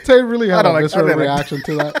 Tay really had a visceral I don't like- reaction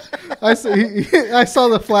to that. I saw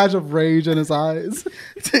the flash of rage in his eyes.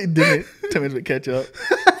 Tomatoes with ketchup.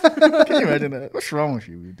 Can you imagine that? What's wrong with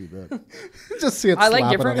you when you do that? Just see it I like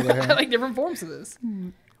slapping different. out of the I hand. like different forms of this.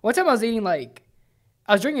 One time I was eating I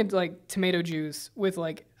was drinking like tomato juice with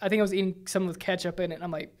like I think I was eating some with ketchup in it. And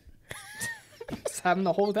I'm like, just having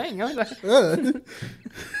the whole thing. Huh? Ugh.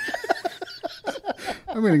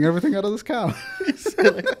 I'm eating everything out of this cow.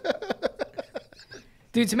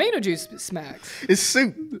 Dude, tomato juice smacks. It's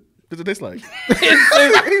soup. What's it taste like?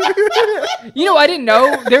 You know, I didn't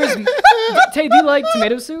know there was. Tay, do you like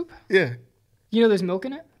tomato soup? Yeah. You know, there's milk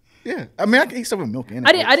in it. Yeah. I mean, I can eat stuff with milk in it.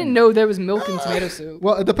 I didn't know there was milk in tomato soup.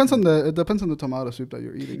 Well, it depends on the tomato soup that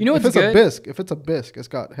you're eating. You know if what's it's good? if it's a bisque, it's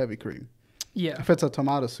got heavy cream. Yeah. If it's a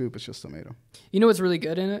tomato soup, it's just tomato. You know what's really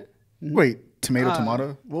good in it? Wait,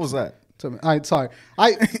 tomato? What was that? Sorry.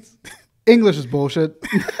 English is bullshit.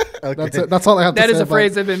 Okay. That's it. That's all I have to say. That is a about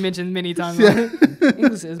phrase it. that's been mentioned many times. Yeah.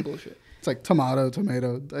 English is bullshit. It's like tomato.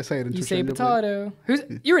 I say it You say interchangeably. potato.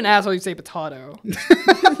 You're an asshole. You say potato.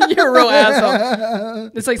 You're a real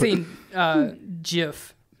asshole. It's like saying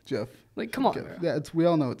GIF. Jeff. Like, come on. Bro. Yeah, we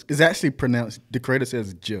all know it's. It's actually pronounced, the creator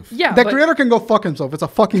says GIF. Yeah. The but- creator can go fuck himself. It's a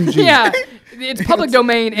fucking G. Yeah. It's public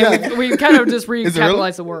domain, and we kind of just it really?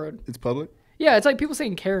 recapitalized the word. It's public? Yeah, it's like people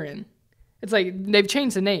saying Karen. It's like they've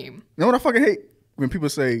changed the name. You know what I fucking hate? When people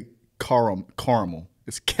say caramel.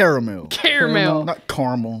 It's caramel. Caramel. Not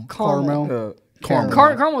caramel. Caramel. Caramel.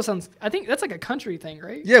 Caramel sounds. I think that's like a country thing,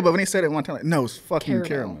 right? Yeah, but when they said it one time, like, no, it's fucking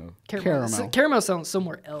caramel. Caramel. Caramel sounds so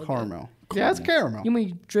more elegant. Caramel. Yeah, it's caramel. You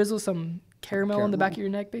mean drizzle some caramel on the back of your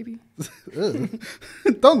neck, baby?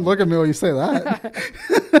 Don't look at me when you say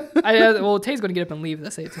that. Well, Tay's going to get up and leave if I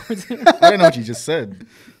say it towards him. I didn't know what you just said.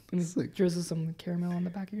 Drizzle some caramel on the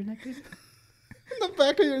back of your neck, baby. In the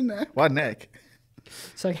back of your neck. Why neck?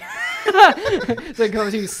 So it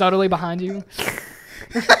comes to you subtly behind you.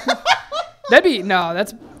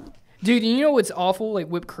 That's dude. You know what's awful? Like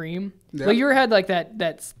whipped cream. Yeah. Like you ever had like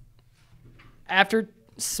that's after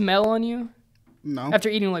smell on you No. after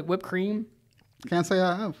eating like whipped cream? Can't say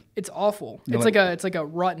I have. It's awful. You It's like- like a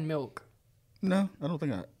rotten milk. No, I don't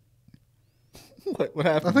think I. What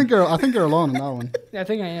happened? I think you're alone on that one. Yeah, I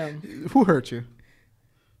think I am. Who hurt you?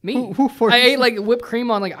 Me. Who forced I you? ate like whipped cream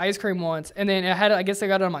on like ice cream once, and then I guess I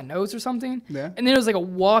got it on my nose or something. Yeah. And then it was like a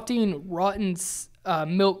wafting rotten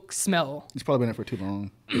milk smell. It's probably been there for too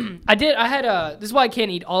long. I had this is why I can't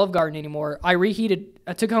eat Olive Garden anymore. I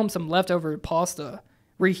took home some leftover pasta,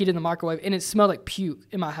 reheated in the microwave, and it smelled like puke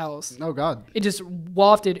in my house. Oh God. It just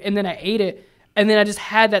wafted, and then I ate it, and then I just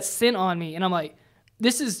had that scent on me, and I'm like,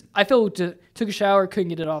 took a shower, couldn't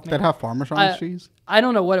get it off me. That have Parmesan cheese? I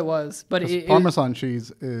don't know what it was, but Parmesan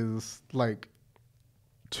cheese is like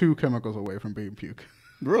 2 chemicals away from being puke.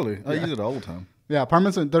 Really? I use it all the time. Yeah,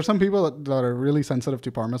 Parmesan. There's some people that are really sensitive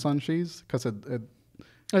to Parmesan cheese because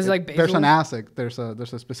it's like basil? there's an acid. There's a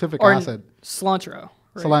specific or acid. Cilantro.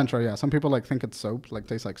 Right? Cilantro, yeah. Some people like think it's soap, like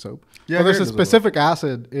tastes like soap. Yeah, but there's I a heard specific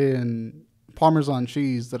acid in Parmesan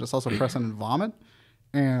cheese that is also present in vomit,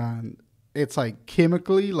 and it's like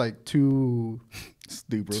chemically like too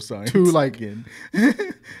Stupid science. too like again.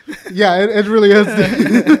 yeah, it really is.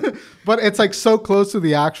 But it's like so close to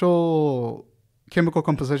the actual chemical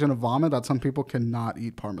composition of vomit that some people cannot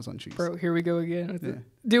eat Parmesan cheese. Bro, here we go again. Yeah.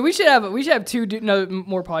 Dude, we should have more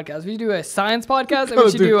podcasts. We should do a science podcast and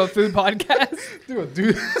we should do a food podcast.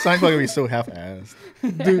 Dude, Science probably be so half-assed.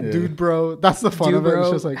 Dude, bro. That's the fun Dude, of it. bro,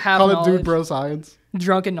 It's just like half call it knowledge. dude, bro science.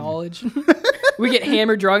 Drunken knowledge. We get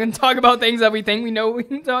hammered drunk and talk about things that we think we know what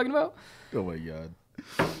we're talking about. Oh my God.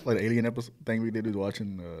 Like the alien episode thing we did was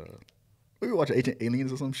watching. We were watching Ancient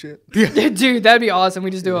Aliens or some shit. Dude, that'd be awesome. We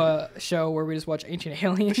just do a show where we just watch Ancient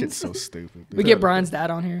Aliens. That shit's so stupid. Dude. We get Brian's dad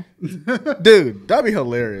on here. Dude, that'd be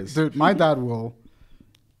hilarious. Dude, my dad will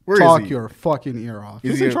Where talk is he? your fucking ear off.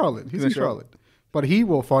 Is He's he in a- Charlotte. He's in Charlotte. But he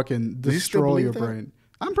will fucking Does he still destroy believe your that? brain.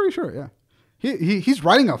 I'm pretty sure, yeah. He's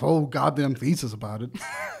writing a whole goddamn thesis about it.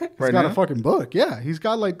 He's Right got now? a fucking book. Yeah, he's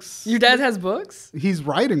got like... Your dad has books? He's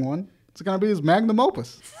writing one. It's going to be his magnum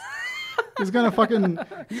opus. He's going to fucking...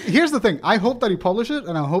 Here's the thing. I hope that he publishes it,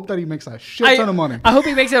 and I hope that he makes a shit ton of money. I hope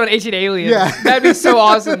he makes it on Ancient Aliens. Yeah. That'd be so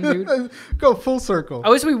awesome, dude. Go full circle. I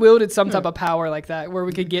wish we wielded some type of power like that where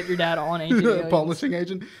we could get your dad on Ancient Aliens. Publishing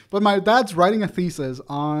agent. But my dad's writing a thesis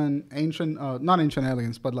on not ancient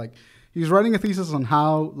aliens, but like he's writing a thesis on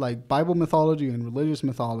how like Bible mythology and religious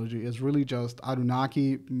mythology is really just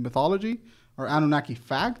Anunnaki mythology or Anunnaki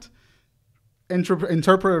fact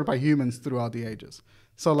interpreted by humans throughout the ages.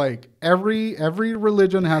 So like every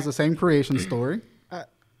religion has the same creation story.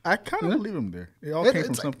 I kind of believe him there. It all came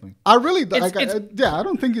from something. I really, It's- I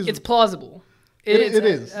don't think It's plausible. It It's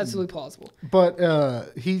is. absolutely plausible. But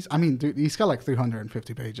dude, he's got like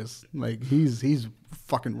 350 pages. Like he's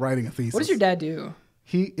fucking writing a thesis. What does your dad do?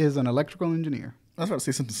 He is an electrical engineer. I was about to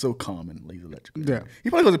say something so common, like electrical. Yeah. He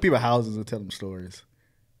probably goes to people's houses and tell them stories.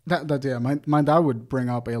 My dad would bring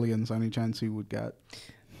up aliens any chance he would get.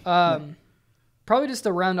 Probably just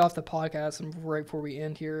to round off the podcast and right before we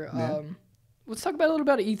end here. Let's talk about a little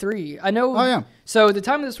bit of E3. I know. Oh, yeah. So at the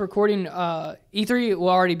time of this recording, E3 will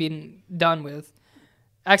already be done with.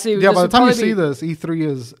 Actually, Yeah, this by the would time you probably see this, E3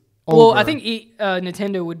 is well, over. I think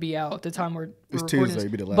Nintendo would be out at the time we're It's recording Tuesday, this.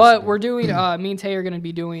 it'd be the last But day. we're doing. Me and Tay are going to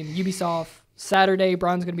be doing Ubisoft Saturday.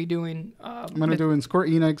 Brian's going to be doing. I'm gonna do in Square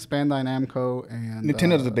Enix, Bandai Namco, and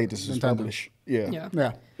Nintendo's the date this is Nintendo. published. Yeah.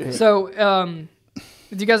 Yeah. So,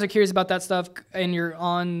 if you guys are curious about that stuff and you're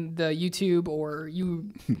on the YouTube or you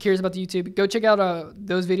curious about the YouTube, go check out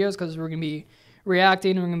those videos because we're going to be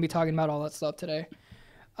reacting and we're going to be talking about all that stuff today.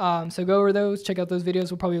 So go over those, check out those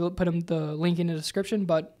videos. We'll probably put the link in the description.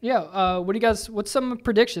 But yeah, what's some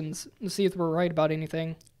predictions? Let's see if we're right about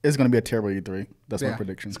anything. It's going to be a terrible E3. That's my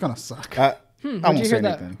prediction. It's gonna suck. I Where'd won't you say hear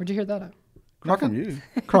that? anything. Where'd you hear that at? Not from you.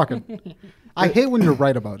 Crockett. I hate when you're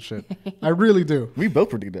right about shit. I really do. We both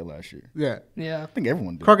predicted that last year. Yeah. Yeah. I think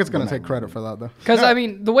everyone did. Crockett's gonna But take not credit really. for that though.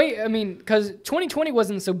 Because 2020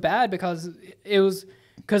 wasn't so bad because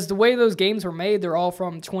the way those games were made, they're all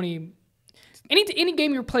from 20. Any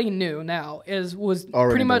game you're playing new now was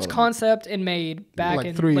Already pretty much developed. concept and made back Like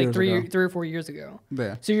in 3 like years three ago. or 4 years ago.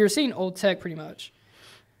 Yeah. So you're seeing old tech pretty much.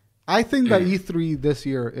 I think that E3 this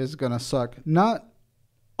year is gonna suck. Not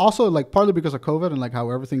also like partly because of COVID and like how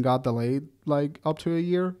everything got delayed like up to a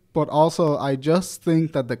year, but also I just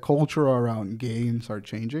think that the culture around games are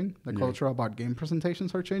changing. The culture about game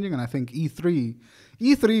presentations are changing, and I think E3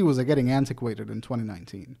 was getting antiquated in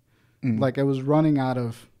 2019. Like it was running out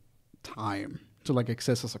of time to like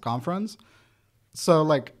exist as a conference. So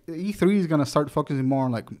like E3 is gonna start focusing more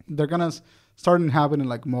on like they're gonna start having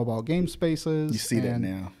like mobile game spaces. You see that and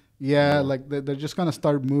now. Yeah, like they're just gonna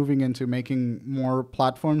start moving into making more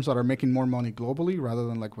platforms that are making more money globally rather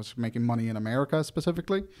than like what's making money in America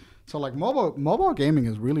specifically. So like mobile gaming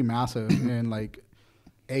is really massive in like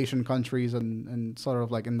Asian countries and sort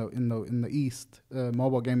of like in the East.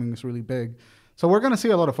 Mobile gaming is really big. So we're gonna see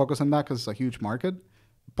a lot of focus on that because it's a huge market.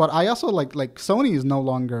 But I also like Sony is no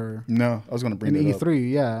longer No, I was gonna bring in that E3,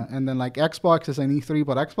 up. yeah, and then like Xbox is in E3,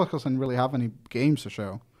 but Xbox doesn't really have any games to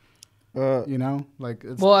show. You know, like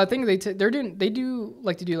it's Well, I think they do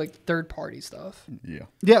like to do like third party stuff.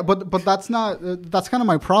 Yeah. but that's not that's kind of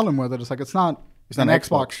my problem with it. It's like it's not an not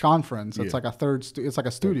Xbox Xbox. conference. It's Yeah. like it's like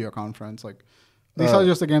a studio conference. Like these are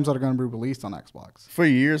just the games that are going to be released on Xbox. For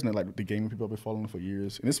years, and like the gaming people have been following for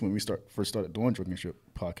years. And this is when we first started doing Drunken Ship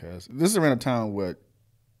Podcast. This is around a time where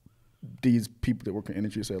these people that work in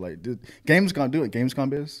industry say like, Gamescom do it.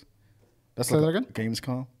 Gamescom is. That's Say like that again?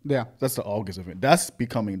 Gamescom. Yeah, That's the August event. That's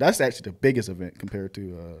actually the biggest event compared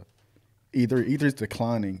to E3. E3 is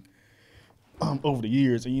declining over the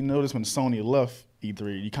years. And you notice when Sony left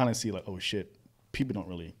E3, you kind of see like, oh shit, people don't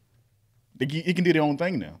really. You can do their own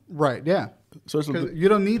thing now. right. Yeah, So it's 'cause you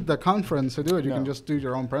don't need the conference to do it. You No. can just do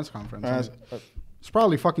your own press conference. And uh, it's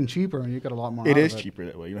probably fucking cheaper, and you get a lot more. It out is of it. cheaper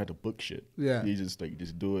that way. You don't have to book shit. Yeah. You just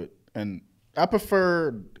do it. And I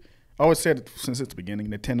prefer. I always said since it's the beginning,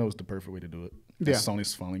 Nintendo's the perfect way to do it. Yeah.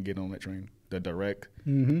 Sony's finally getting on that train. The direct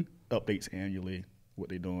updates annually, what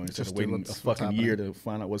they're doing instead Just of do waiting a what's fucking year to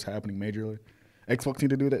find out what's happening majorly. Xbox need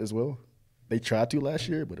to do that as well. They tried to last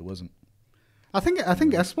year, but it wasn't. I think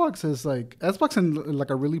Xbox is like in like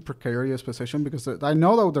a really precarious position because I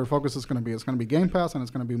know that what their focus is going to be. It's going to be Game Pass and it's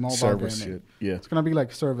going to be mobile Service gaming. shit. Yeah. It's going to be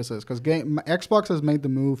like services because Xbox has made the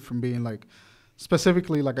move from being like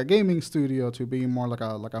specifically like a gaming studio to being more like a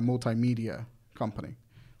multimedia company.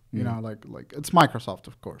 You know, like it's Microsoft,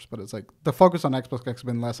 of course, but it's like the focus on Xbox has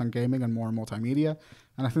been less on gaming and more on multimedia.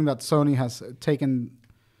 And I think that Sony has taken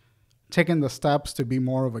the steps to be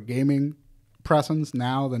more of a gaming presence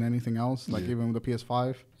now than anything else, like even with the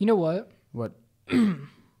PS5. You know what? What?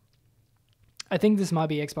 I think this might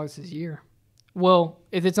be Xbox's year. Well,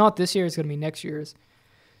 if it's not this year, it's going to be next year's.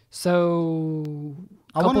 So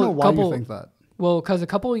I want to know why you think that. Well, because a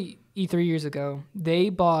couple E3 years ago, they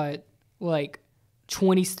bought like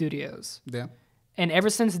 20 studios. Yeah. And ever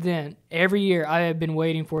since then, every year I have been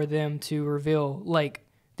waiting for them to reveal like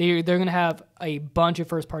they're going to have a bunch of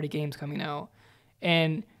first party games coming out.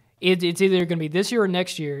 And it's either going to be this year or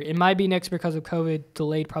next year. It might be next because of COVID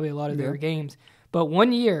delayed probably a lot of their games. But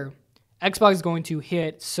one year, Xbox is going to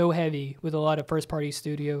hit so heavy with a lot of first party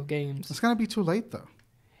studio games. It's going to be too late though.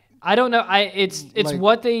 I don't know. It's Like-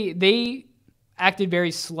 what they acted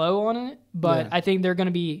very slow on it, but Yeah. I think they're going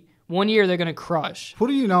to be one year they're going to crush. Who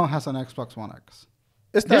do you know has an Xbox One X?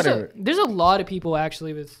 It's not There's a lot of people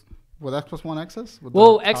actually with Xbox One X's? With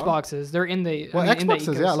well the power? Xboxes. They're in the Well, in the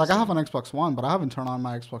Xboxes, yeah. Like I have ecosystem. an Xbox One, but I haven't turned on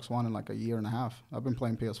my Xbox One in like a year and a half. I've been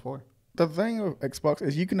playing PS4. The thing of Xbox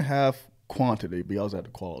is you can have quantity, but you also have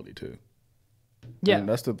the quality too. Yeah. And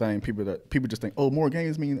that's the thing. People just think, oh, more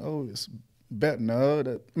games mean it's better. No,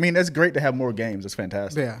 that's great to have more games. It's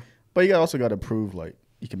fantastic. Yeah. But you also got to prove like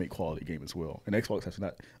you can make quality game as well. And Xbox has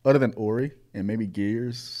not, other than Ori and maybe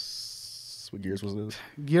Gears. What Gears was this?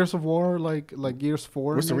 Gears of War, like Gears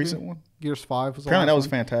 4. What's the maybe? recent one? Gears 5 was the Apparently that last was one.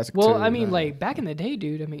 fantastic Well, too. I mean, like back in the day,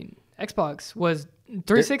 dude. I mean, Xbox was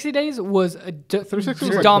 360 days was 360 was,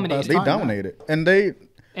 like, the dominated. best they time, yeah. dominated. And they,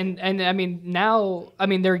 And I mean now, I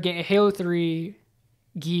mean they're getting Halo 3,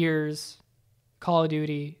 Gears, Call of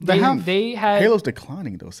Duty. They had Halo's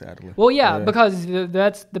declining though, sadly. Well, yeah, because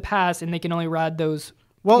that's the past, and they can only ride those.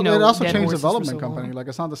 Well, you know, it also dead changed horses for development so company. long. Like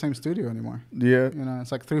it's not the same studio anymore. Yeah. You know,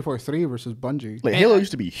 it's like 343 versus Bungie. Like Halo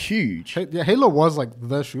used to be huge. Yeah, Halo was like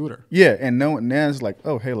the shooter. Yeah, and now it's like,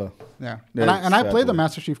 oh, Halo. Yeah, That's and I played the sadly-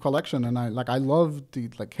 Master Chief Collection, and I love the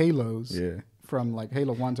like Halos. Yeah. From like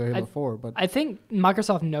Halo 1 to Halo 4, but I think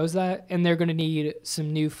Microsoft knows that, and they're going to need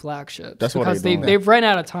some new flagships. That's what because they're doing. they've run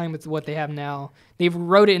out of time with what they have now. They've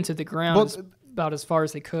rode it into the ground But- about as far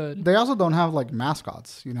as they could. they also don't have like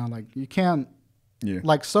mascots. You know, like you can't. Yeah.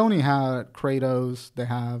 Like Sony had Kratos, they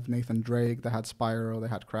have Nathan Drake, they had Spyro, they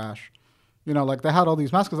had Crash. You know, like they had all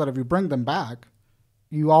these mascots that if you bring them back,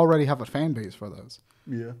 you already have a fan base for those.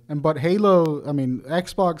 Yeah. But Halo, I mean,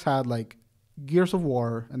 Xbox had like Gears of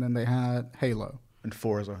War, and then they had Halo. And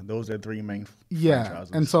Forza. Those are the three main Yeah,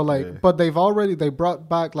 franchises. and so like, Yeah. but they brought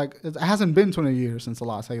back like it hasn't been 20 years since the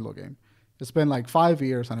last Halo game. It's been like 5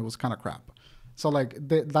 years, and it was kind of crap. So like,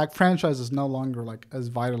 that franchise is no longer like as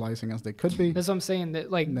vitalizing as they could be. That's what I'm saying.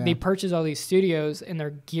 That like Yeah. they purchase all these studios and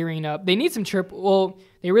they're gearing up. They need some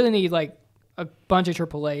they really need like a bunch of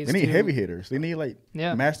AAAs. They need too. heavy hitters. They need like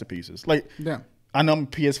Yeah. masterpieces. Like Yeah, I know I'm a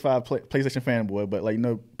PS5 PlayStation fanboy, but like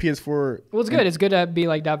PS4. Well, it's good. It's good to be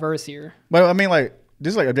like diverse here. But I mean, like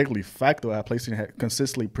this is like objectively fact though. How PlayStation had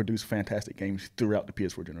consistently produced fantastic games throughout the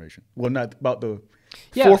PS4 generation. Well, not about the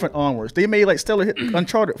fourth and onwards. They made like stellar hit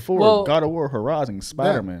Uncharted 4, God of War, Horizon,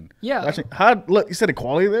 Spider-Man. Yeah. Actually, look? You said the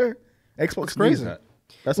quality there. Xbox needs that.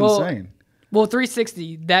 That's insane. Well,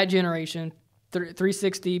 360 that generation,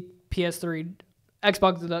 360, PS3,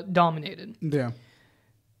 Xbox dominated. Yeah.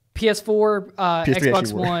 PS4,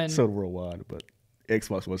 Xbox One. Sold worldwide, but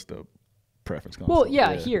Xbox was the preference console.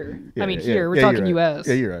 Well, here. I mean, here. We're talking right. US.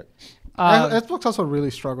 Yeah, you're right. Xbox also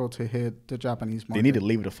really struggled to hit the Japanese market. They need to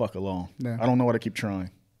leave it the fuck alone. Yeah. I don't know why they keep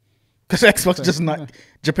trying. Because Xbox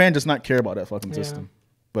Japan does not care about that fucking system.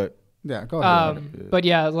 But yeah, go ahead. But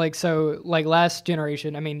yeah, like last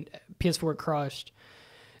generation, I mean, PS4 crushed.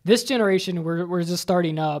 This generation, we're just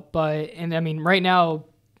starting up, and I mean, right now,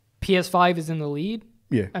 PS5 is in the lead.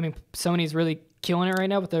 Yeah. I mean, Sony's really killing it right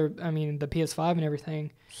now with the PS5 and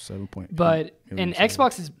everything. 7 point. But and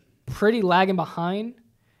Xbox is pretty lagging behind.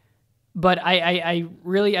 But I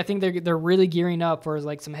think they're really gearing up for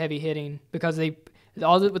like some heavy hitting because with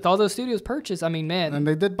all those studios purchased. I mean, man. And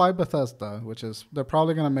they did buy Bethesda, which is they're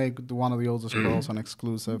probably gonna make one of the Elder Scrolls an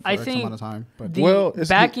exclusive for X amount of time. But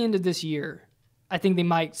back end of this year, I think they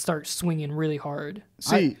might start swinging really hard.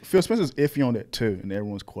 See, Phil Spencer's iffy on that too, and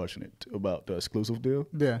everyone's questioning it about the exclusive deal.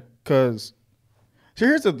 Yeah. Because,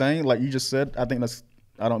 here's the thing, like you just said, I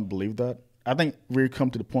don't believe that. I think we've come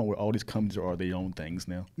to the point where all these companies are their own things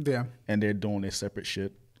now. Yeah. And they're doing their separate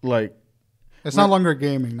shit. Like, it's no longer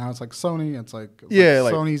gaming now. It's like Sony. It's like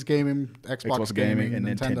Sony's gaming, Xbox gaming, and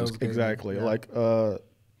Nintendo's gaming. Exactly. Yeah. Like,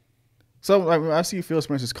 so like, I see Phil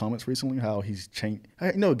Spencer's comments recently, how he's changed.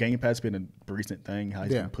 Game Pass has been a recent thing, how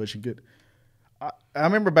he's been pushing it. I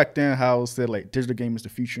remember back then how it said like digital game is the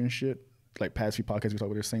future and shit. Like past few podcasts we talk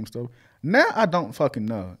about the same stuff. Now I don't fucking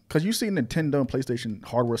know, because you see Nintendo and PlayStation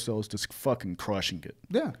hardware sales just fucking crushing it.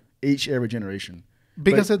 Yeah. Every generation.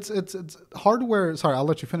 Because it's hardware. Sorry, I'll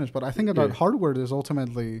let you finish. But I think about hardware is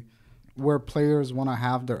ultimately where players want to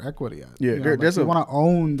have their equity at. Yeah, they want to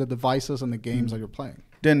own the devices and the games that you're playing.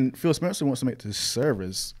 Then Phil Spencer wants to make this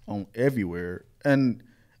service on everywhere, and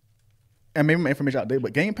maybe my information out there,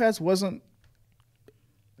 but Game Pass wasn't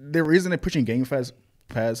the reason they're pushing Game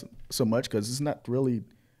Pass so much, because it's not really.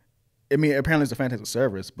 I mean, apparently it's a fantastic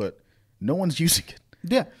service, but no one's using it.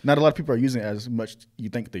 Yeah, not a lot of people are using it as much you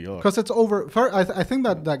think they are. Because it's I think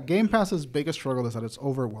that Game Pass's biggest struggle is that it's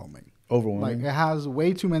overwhelming. Like it has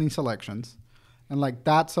way too many selections, and like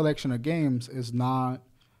that selection of games is not.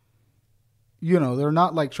 They're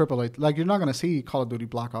not like AAA. Like you're not gonna see Call of Duty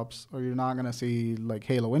Black Ops, or you're not gonna see like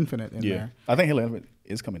Halo Infinite in there. I think Halo Infinite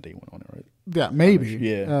is coming day one on it, right? Yeah, maybe.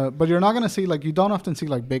 Yeah. But you're not gonna see you don't often see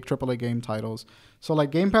like big AAA game titles. So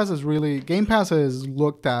like Game Pass is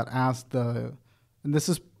looked at as and this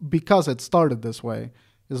is because it started this way,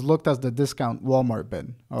 is looked as the discount Walmart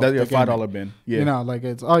bin. That's your $5 bin. Yeah. Like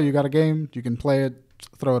it's, you got a game, you can play it,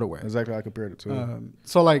 throw it away. Exactly how I compared it to.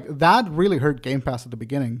 So like that really hurt Game Pass at the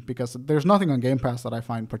beginning, because there's nothing on Game Pass that I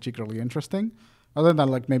find particularly interesting, other than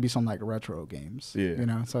like maybe some like retro games.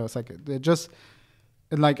 Yeah. So it's like it just,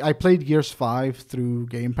 and like I played Gears 5 through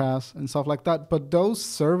Game Pass and stuff like that, but those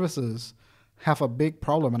services have a big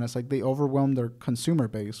problem, and it's like they overwhelm their consumer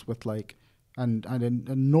base with like an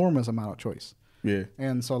enormous amount of choice. Yeah.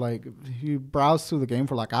 And so like you browse through the game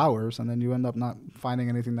for like hours, and then you end up not finding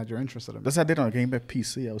anything that you're interested in. That's how I did on a Game Pass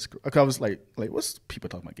PC. I was like what's people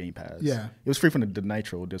talking about Game Pass? Yeah. It was free from the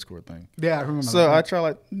Nitro Discord thing. Yeah, I remember. So I tried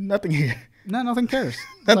like nothing here. No, nothing cares.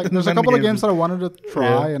 Like, there's a couple of games that I wanted to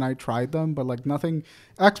try, and I tried them, but like nothing.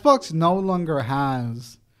 Xbox no longer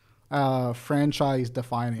has franchise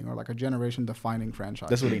defining, or like a generation defining franchise.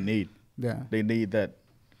 That's what they need. Yeah. They need that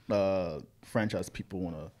franchise people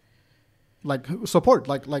want to like support,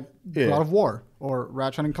 like God of War or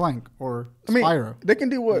Ratchet and Clank or Spyro. They can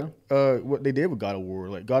do what they did with God of War.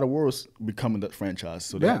 Like God of War was becoming that franchise,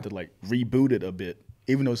 so they had to like reboot it a bit,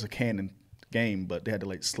 even though it's a canon game. But they had to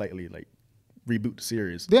like slightly like reboot the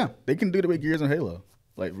series. Yeah, they can do it with Gears and Halo.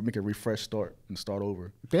 Like make a refresh start and start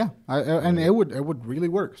over. Yeah, and it would really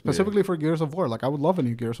work, specifically for Gears of War. Like I would love a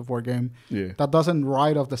new Gears of War game that doesn't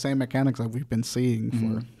ride off the same mechanics that we've been seeing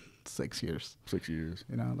for 6 years. 6 years.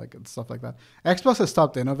 Like stuff like that. Xbox has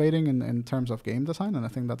stopped innovating in terms of game design, and I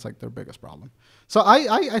think that's like their biggest problem. So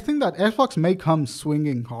I think that Xbox may come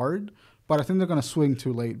swinging hard, but I think they're going to swing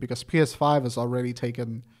too late, because PS5 has already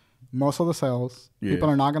taken most of the sales. Yeah. People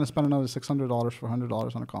are not going to spend another $600 for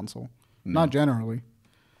 $100 on a console. No. Not generally.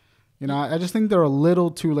 I just think they're a little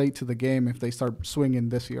too late to the game if they start swinging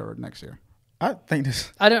this year or next year. I think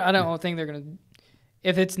this. I don't think they're gonna.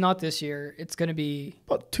 if it's not this year, it's going to be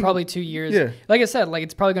About probably 2 years. Yeah. Like I said, like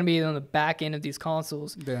it's probably going to be on the back end of these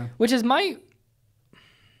consoles. Yeah. Which is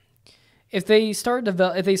if they started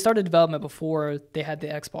development before they had the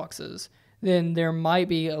Xboxes, then there might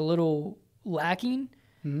be a little lacking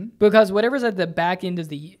because whatever's at the back end of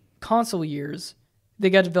the console years, they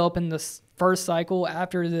got developed in the first cycle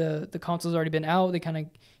after the console's already been out. They kind of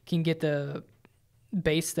can get the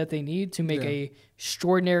base that they need to make a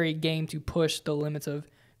extraordinary game to push the limits of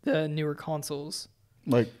the newer consoles.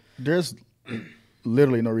 Like, there's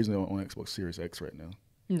literally no reason they don't own Xbox Series X right now.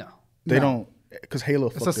 No. They don't, because Halo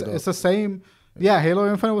fucked it up. It's the same. Yeah, Halo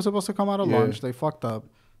Infinite was supposed to come out at launch. They fucked up.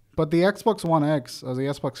 But the Xbox One X or the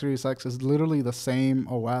Xbox Series X is literally the same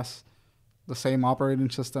OS, the same operating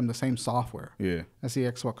system, the same software as the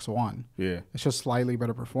Xbox One. Yeah. It's just slightly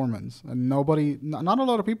better performance. And not a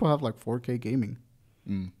lot of people have like 4K gaming.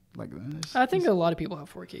 Like I think a lot of people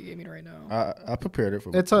have 4K gaming right now. I prepared it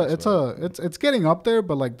for it's getting up there,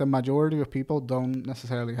 but like the majority of people don't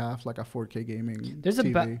necessarily have like a 4K gaming There's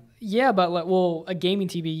TV. but like, well, a gaming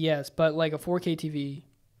TV, yes, but like a 4K TV,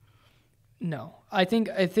 no. I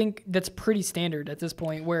think that's pretty standard at this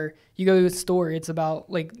point. Where you go to a store, it's about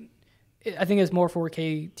like, I think there's more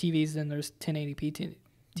 4K TVs than there's 1080p TVs.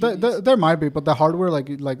 There might be, but the hardware, like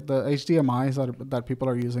the HDMIs that people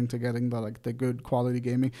are using to getting the good quality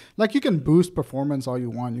gaming, like you can boost performance all you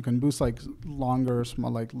want. You can boost like longer,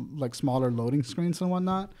 smaller loading screens and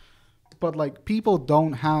whatnot, but like people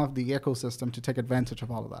don't have the ecosystem to take advantage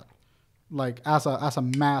of all of that. Like as a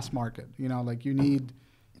mass market, you know, like you need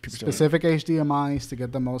specific HDMIs to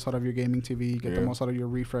get the most out of your gaming TV, get the most out of your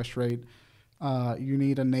refresh rate. You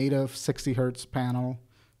need a native 60 hertz panel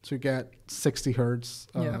to get 60 hertz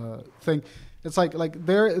thing. It's like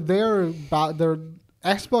their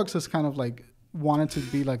Xbox is kind of like wanted to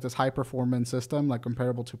be like this high performance system, like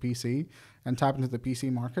comparable to PC, and tap into the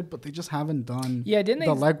PC market, but they just haven't done the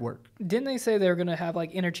legwork. Didn't they say they were gonna have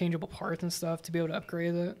like interchangeable parts and stuff to be able to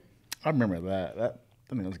upgrade it? I remember that.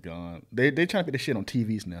 I mean, that's gone. They trying to put this shit on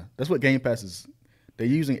TVs now. That's what Game Pass is. They're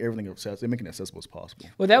using everything accessible. They're making it accessible as possible.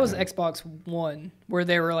 Well, that was Xbox One, where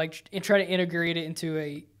they were like trying to integrate it into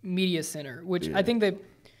a media center, which I think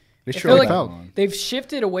they've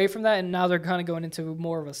shifted away from that, and now they're kind of going into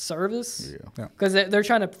more of a service. Because they're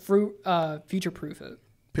trying to future-proof it.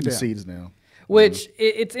 Putting seeds now. Which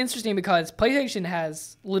it's interesting because PlayStation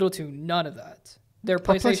has little to none of that. Their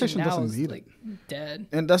PlayStation now is like dead.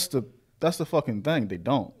 And that's the fucking thing. They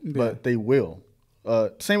don't, but they will.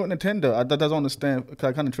 Same with Nintendo. I don't understand. Cause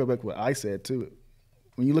I kind of trail back what I said too.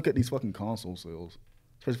 When you look at these fucking console sales,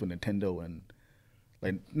 especially for Nintendo and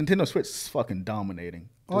like Nintendo Switch is fucking dominating.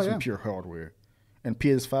 Just from pure hardware, and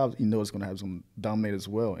PS5, you know, it's gonna have some dominate as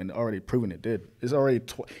well, and already proven it did. It's already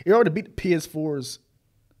it already beat PS4's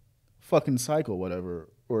fucking cycle, whatever,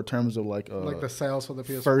 or in terms of like the sales for the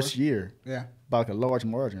PS4 first year, by like a large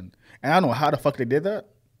margin. And I don't know how the fuck they did that,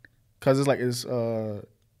 cause it's like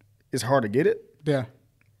it's hard to get it. Yeah.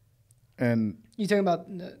 And you talking about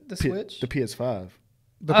the Switch? The PS5.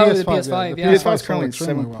 The PS5. The PS5 is currently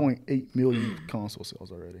 7.8 million console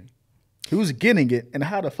sales already. Who's getting it, and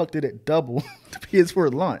how the fuck did it double the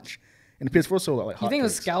PS4 launch? And the PS4 sold out like hot. You think it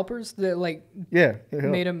was scalpers that like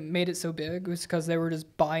made it so big? It was because they were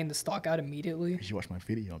just buying the stock out immediately? You watch my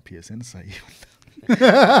video on PS Insight.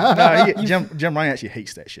 Jim Ryan actually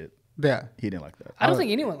hates that shit. Yeah, he didn't like that. I don't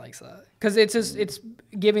think anyone likes that because it's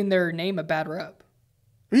giving their name a bad rep.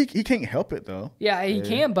 He can't help it though. Yeah, he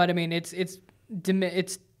can, but I mean, it's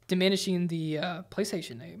diminishing the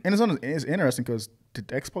PlayStation name. And it's interesting because did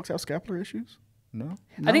Xbox have scapular issues? No.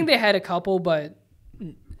 I think they had a couple, but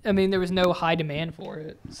I mean, there was no high demand for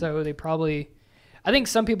it, so they probably. I think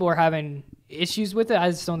some people are having issues with it. I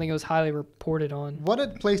just don't think it was highly reported on. What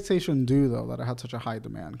did PlayStation do though that it had such a high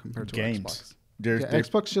demand compared to Xbox?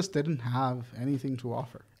 Xbox just didn't have anything to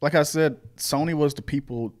offer. Like I said, Sony was the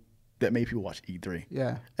people that made people watch E3.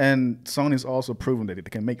 Yeah. And Sony's also proven that they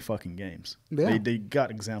can make fucking games. Yeah. They got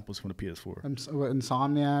examples from the PS4.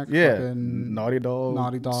 Insomniac. Yeah. Naughty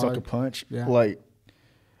Dog. Sucker Punch. Yeah.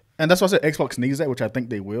 And that's why I said Xbox needs that, which I think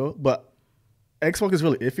they will. But Xbox is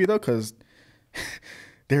really iffy though, because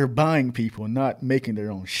they're buying people, not making their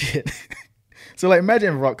own shit. So like,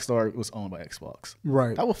 imagine if Rockstar was owned by Xbox.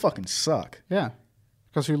 Right. That would fucking suck. Yeah.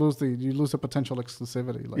 Because you lose the potential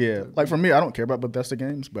exclusivity. Like for me, I don't care about Bethesda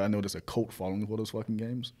games, but I know there's a cult following for those fucking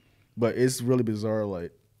games. But it's really bizarre.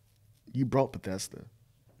 Like, you brought Bethesda.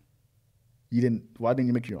 Why didn't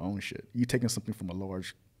you make your own shit? You taking something from a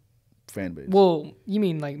large fan base. Well, you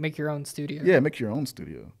mean like make your own studio? Yeah, make your own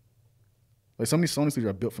studio. Like some of these Sony studios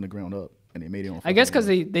are built from the ground up. and they made it on. I guess because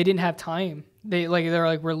they didn't have time. They're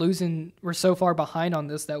like we're so far behind on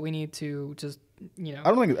this that we need to just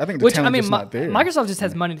I think the talent is not there. Microsoft just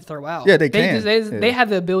has money to throw out. Yeah, they can. They have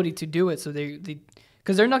the ability to do it, so they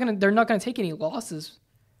because they're not gonna take any losses.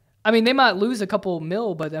 I mean, they might lose a couple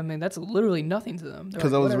mil, but I mean that's literally nothing to them.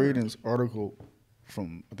 Because I was reading this article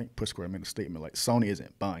from I think Push Square made a statement like Sony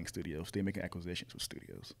isn't buying studios; they're making acquisitions with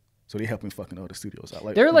studios. So they helping fucking other studios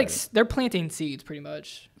out. They're planting seeds pretty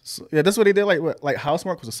much. So, yeah, that's what they did. Like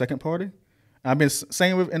Housemarque was a second party. I've been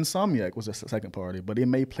saying with Insomniac was a second party, but they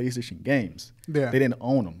made PlayStation games. Yeah, they didn't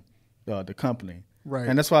own them, the company. Right.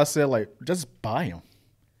 And that's why I said just buy them.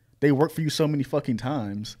 They work for you so many fucking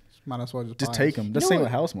times. Might as well just take them. The same with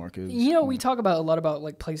Housemarque is. We talk about a lot about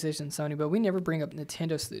like PlayStation and Sony, but we never bring up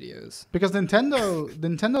Nintendo Studios. Because Nintendo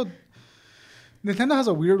has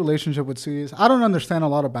a weird relationship with studios. I don't understand a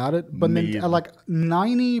lot about it, but like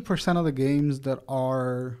 90% of the games that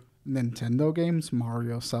are Nintendo games,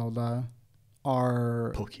 Mario, Zelda,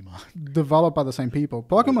 are Pokemon developed by the same people.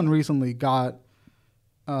 Pokemon recently got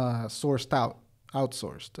outsourced.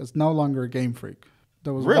 It's no longer Game Freak.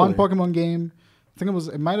 There was one Pokemon game. I think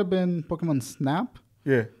it might have been Pokemon Snap.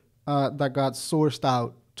 Yeah. That got sourced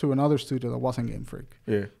out to another studio that wasn't Game Freak.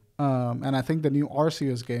 Yeah. And I think the new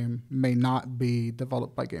Arceus game may not be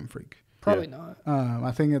developed by Game Freak. Probably not.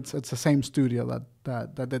 I think it's the same studio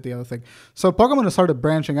that did the other thing. So Pokemon has started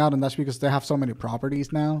branching out, and that's because they have so many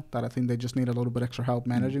properties now that I think they just need a little bit extra help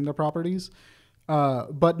managing their properties.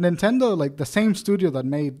 But Nintendo, like the same studio that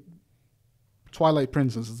made Twilight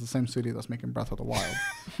Princess, is the same studio that's making Breath of the Wild.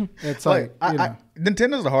 It's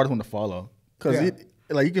Nintendo's the hardest one to follow because you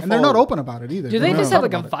can. And they're not open about it either. Do they just have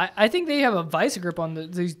like I think they have a vice grip on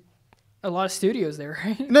these. A lot of studios there,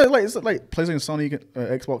 right? No, it's like PlayStation, Sony,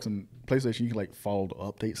 Xbox, and PlayStation. You can follow the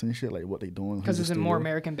updates and shit, like what they doing. Because it's more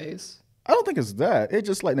American based. I don't think it's that. It's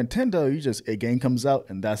just like Nintendo. A game comes out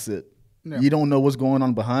and that's it. Yeah. You don't know what's going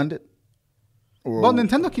on behind it. Well,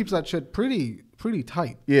 Nintendo keeps that shit pretty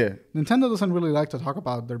tight. Yeah, Nintendo doesn't really like to talk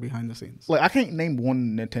about their behind the scenes. Like I can't name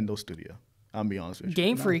one Nintendo studio. I'll be honest with you.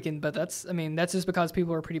 Game Freaking, but that's just because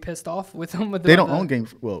people are pretty pissed off with them. They don't own Game.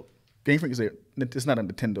 Well. Game Freak it's not a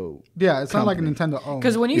Nintendo. Yeah, it's company. Not like Nintendo owns.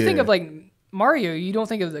 Because when you think of like Mario, you don't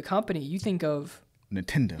think of the company. You think of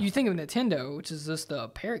Nintendo. You think of Nintendo, which is just the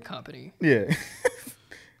parent company. Yeah.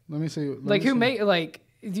 Let me see.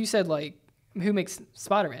 You said who makes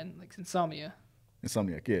Spider-Man? Like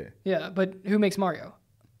Insomniac, yeah. Yeah, but who makes Mario?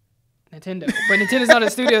 Nintendo. But Nintendo's not a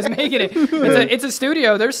studio that's making it. It's a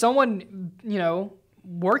studio. There's someone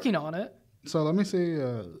working on it. So let me see.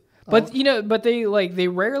 But they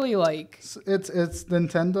rarely It's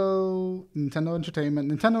Nintendo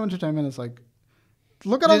Entertainment. Nintendo Entertainment is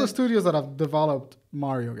look at all the studios that have developed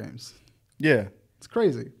Mario games. Yeah, it's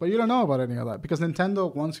crazy, but you don't know about any of that because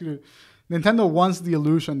Nintendo wants the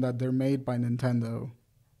illusion that they're made by Nintendo,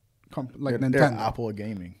 Nintendo. They're Apple of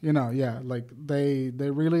gaming.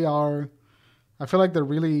 They really are. I feel like they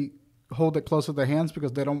really hold it close to their hands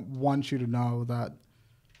because they don't want you to know that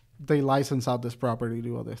they license out this property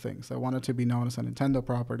to other things. They want it to be known as a Nintendo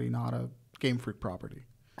property, not a Game Freak property.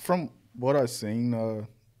 From what I've seen,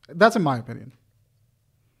 that's in my opinion.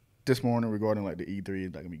 This morning regarding the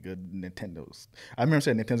E3, gonna be good. Nintendo's. I remember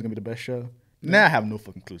saying Nintendo's gonna be the best show. Now I have no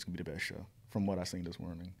fucking clue it's gonna be the best show from what I've seen this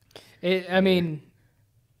morning. Who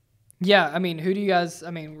do you guys?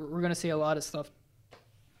 We're gonna see a lot of stuff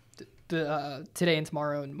today and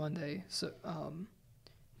tomorrow and Monday. So,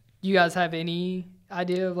 you guys have any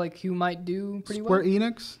idea of who might do pretty well? Square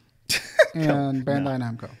Enix and Bandai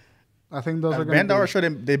Namco. I think those are going to be... Bandai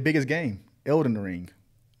showed their biggest game, Elden Ring.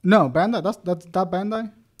 No, Bandai. That's that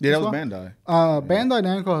Bandai? Yeah, that was Bandai. Bandai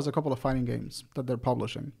Namco has a couple of fighting games that they're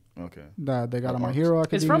publishing. Okay. That they got a My Hero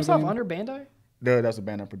Academia Is FromSoft game. under Bandai? No, that's a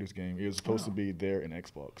Bandai produced game. It was supposed to be there in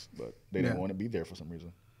Xbox, but they didn't want to be there for some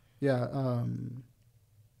reason. Yeah. I'm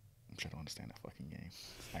trying to understand that fucking game.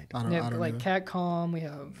 I don't know. Capcom, we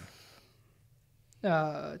have...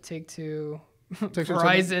 Take-Two,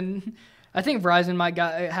 Verizon. I think Verizon might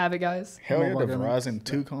have it, guys. Hell yeah, the Verizon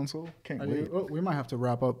 2 console. Can't wait. We might have to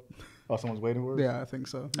wrap up. Oh, someone's waiting for us? Yeah, I think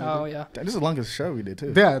so. Maybe. Oh, yeah. This is the longest show we did,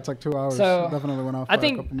 too. Yeah, it's 2 hours. So, definitely went off I by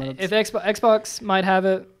think a couple minutes. if Xbox might have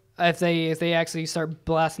it, if they actually start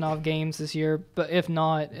blasting off games this year. But if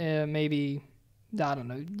not, maybe... I don't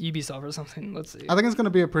know, Ubisoft or something. Let's see. I think it's going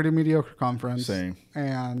to be a pretty mediocre conference. Same.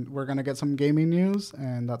 And we're going to get some gaming news,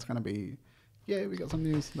 and that's going to be... Yeah, we got some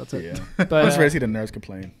news. That's it. Yeah. But I'm just ready to see the nerds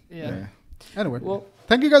complain. Yeah. Anyway, well,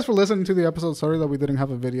 thank you guys for listening to the episode. Sorry that we didn't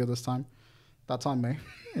have a video this time. That's on me.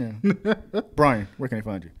 Yeah. Bryan, where can I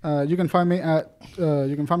find you? You can find me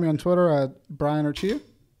on Twitter at BryanRchia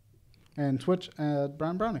and Twitch at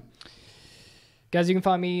BryanBrowny. Guys, you can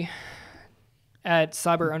find me at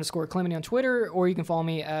cyber_calamity on Twitter, or you can follow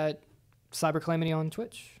me at CyberCalamity on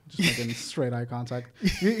Twitch. Just making straight eye contact.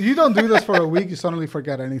 You don't do this for a week, you suddenly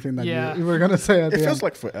forget anything that you were going to say at the end. It feels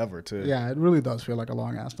like forever, too. Yeah, it really does feel like a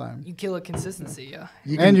long ass time. You kill a consistency, yeah.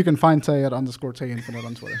 You can find Tay at _TayInfinite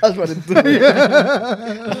on Twitter. I was about to do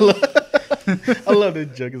it. I love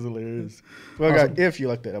this joke. It's hilarious. Well, Awesome. guys, if you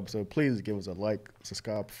like that episode, please give us a like,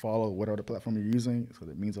 subscribe, follow, whatever platform you're using. So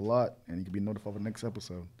that means a lot, and you can be notified for the next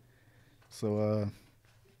episode. So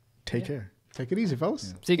take care. Take it easy,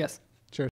 fellas. See you guys.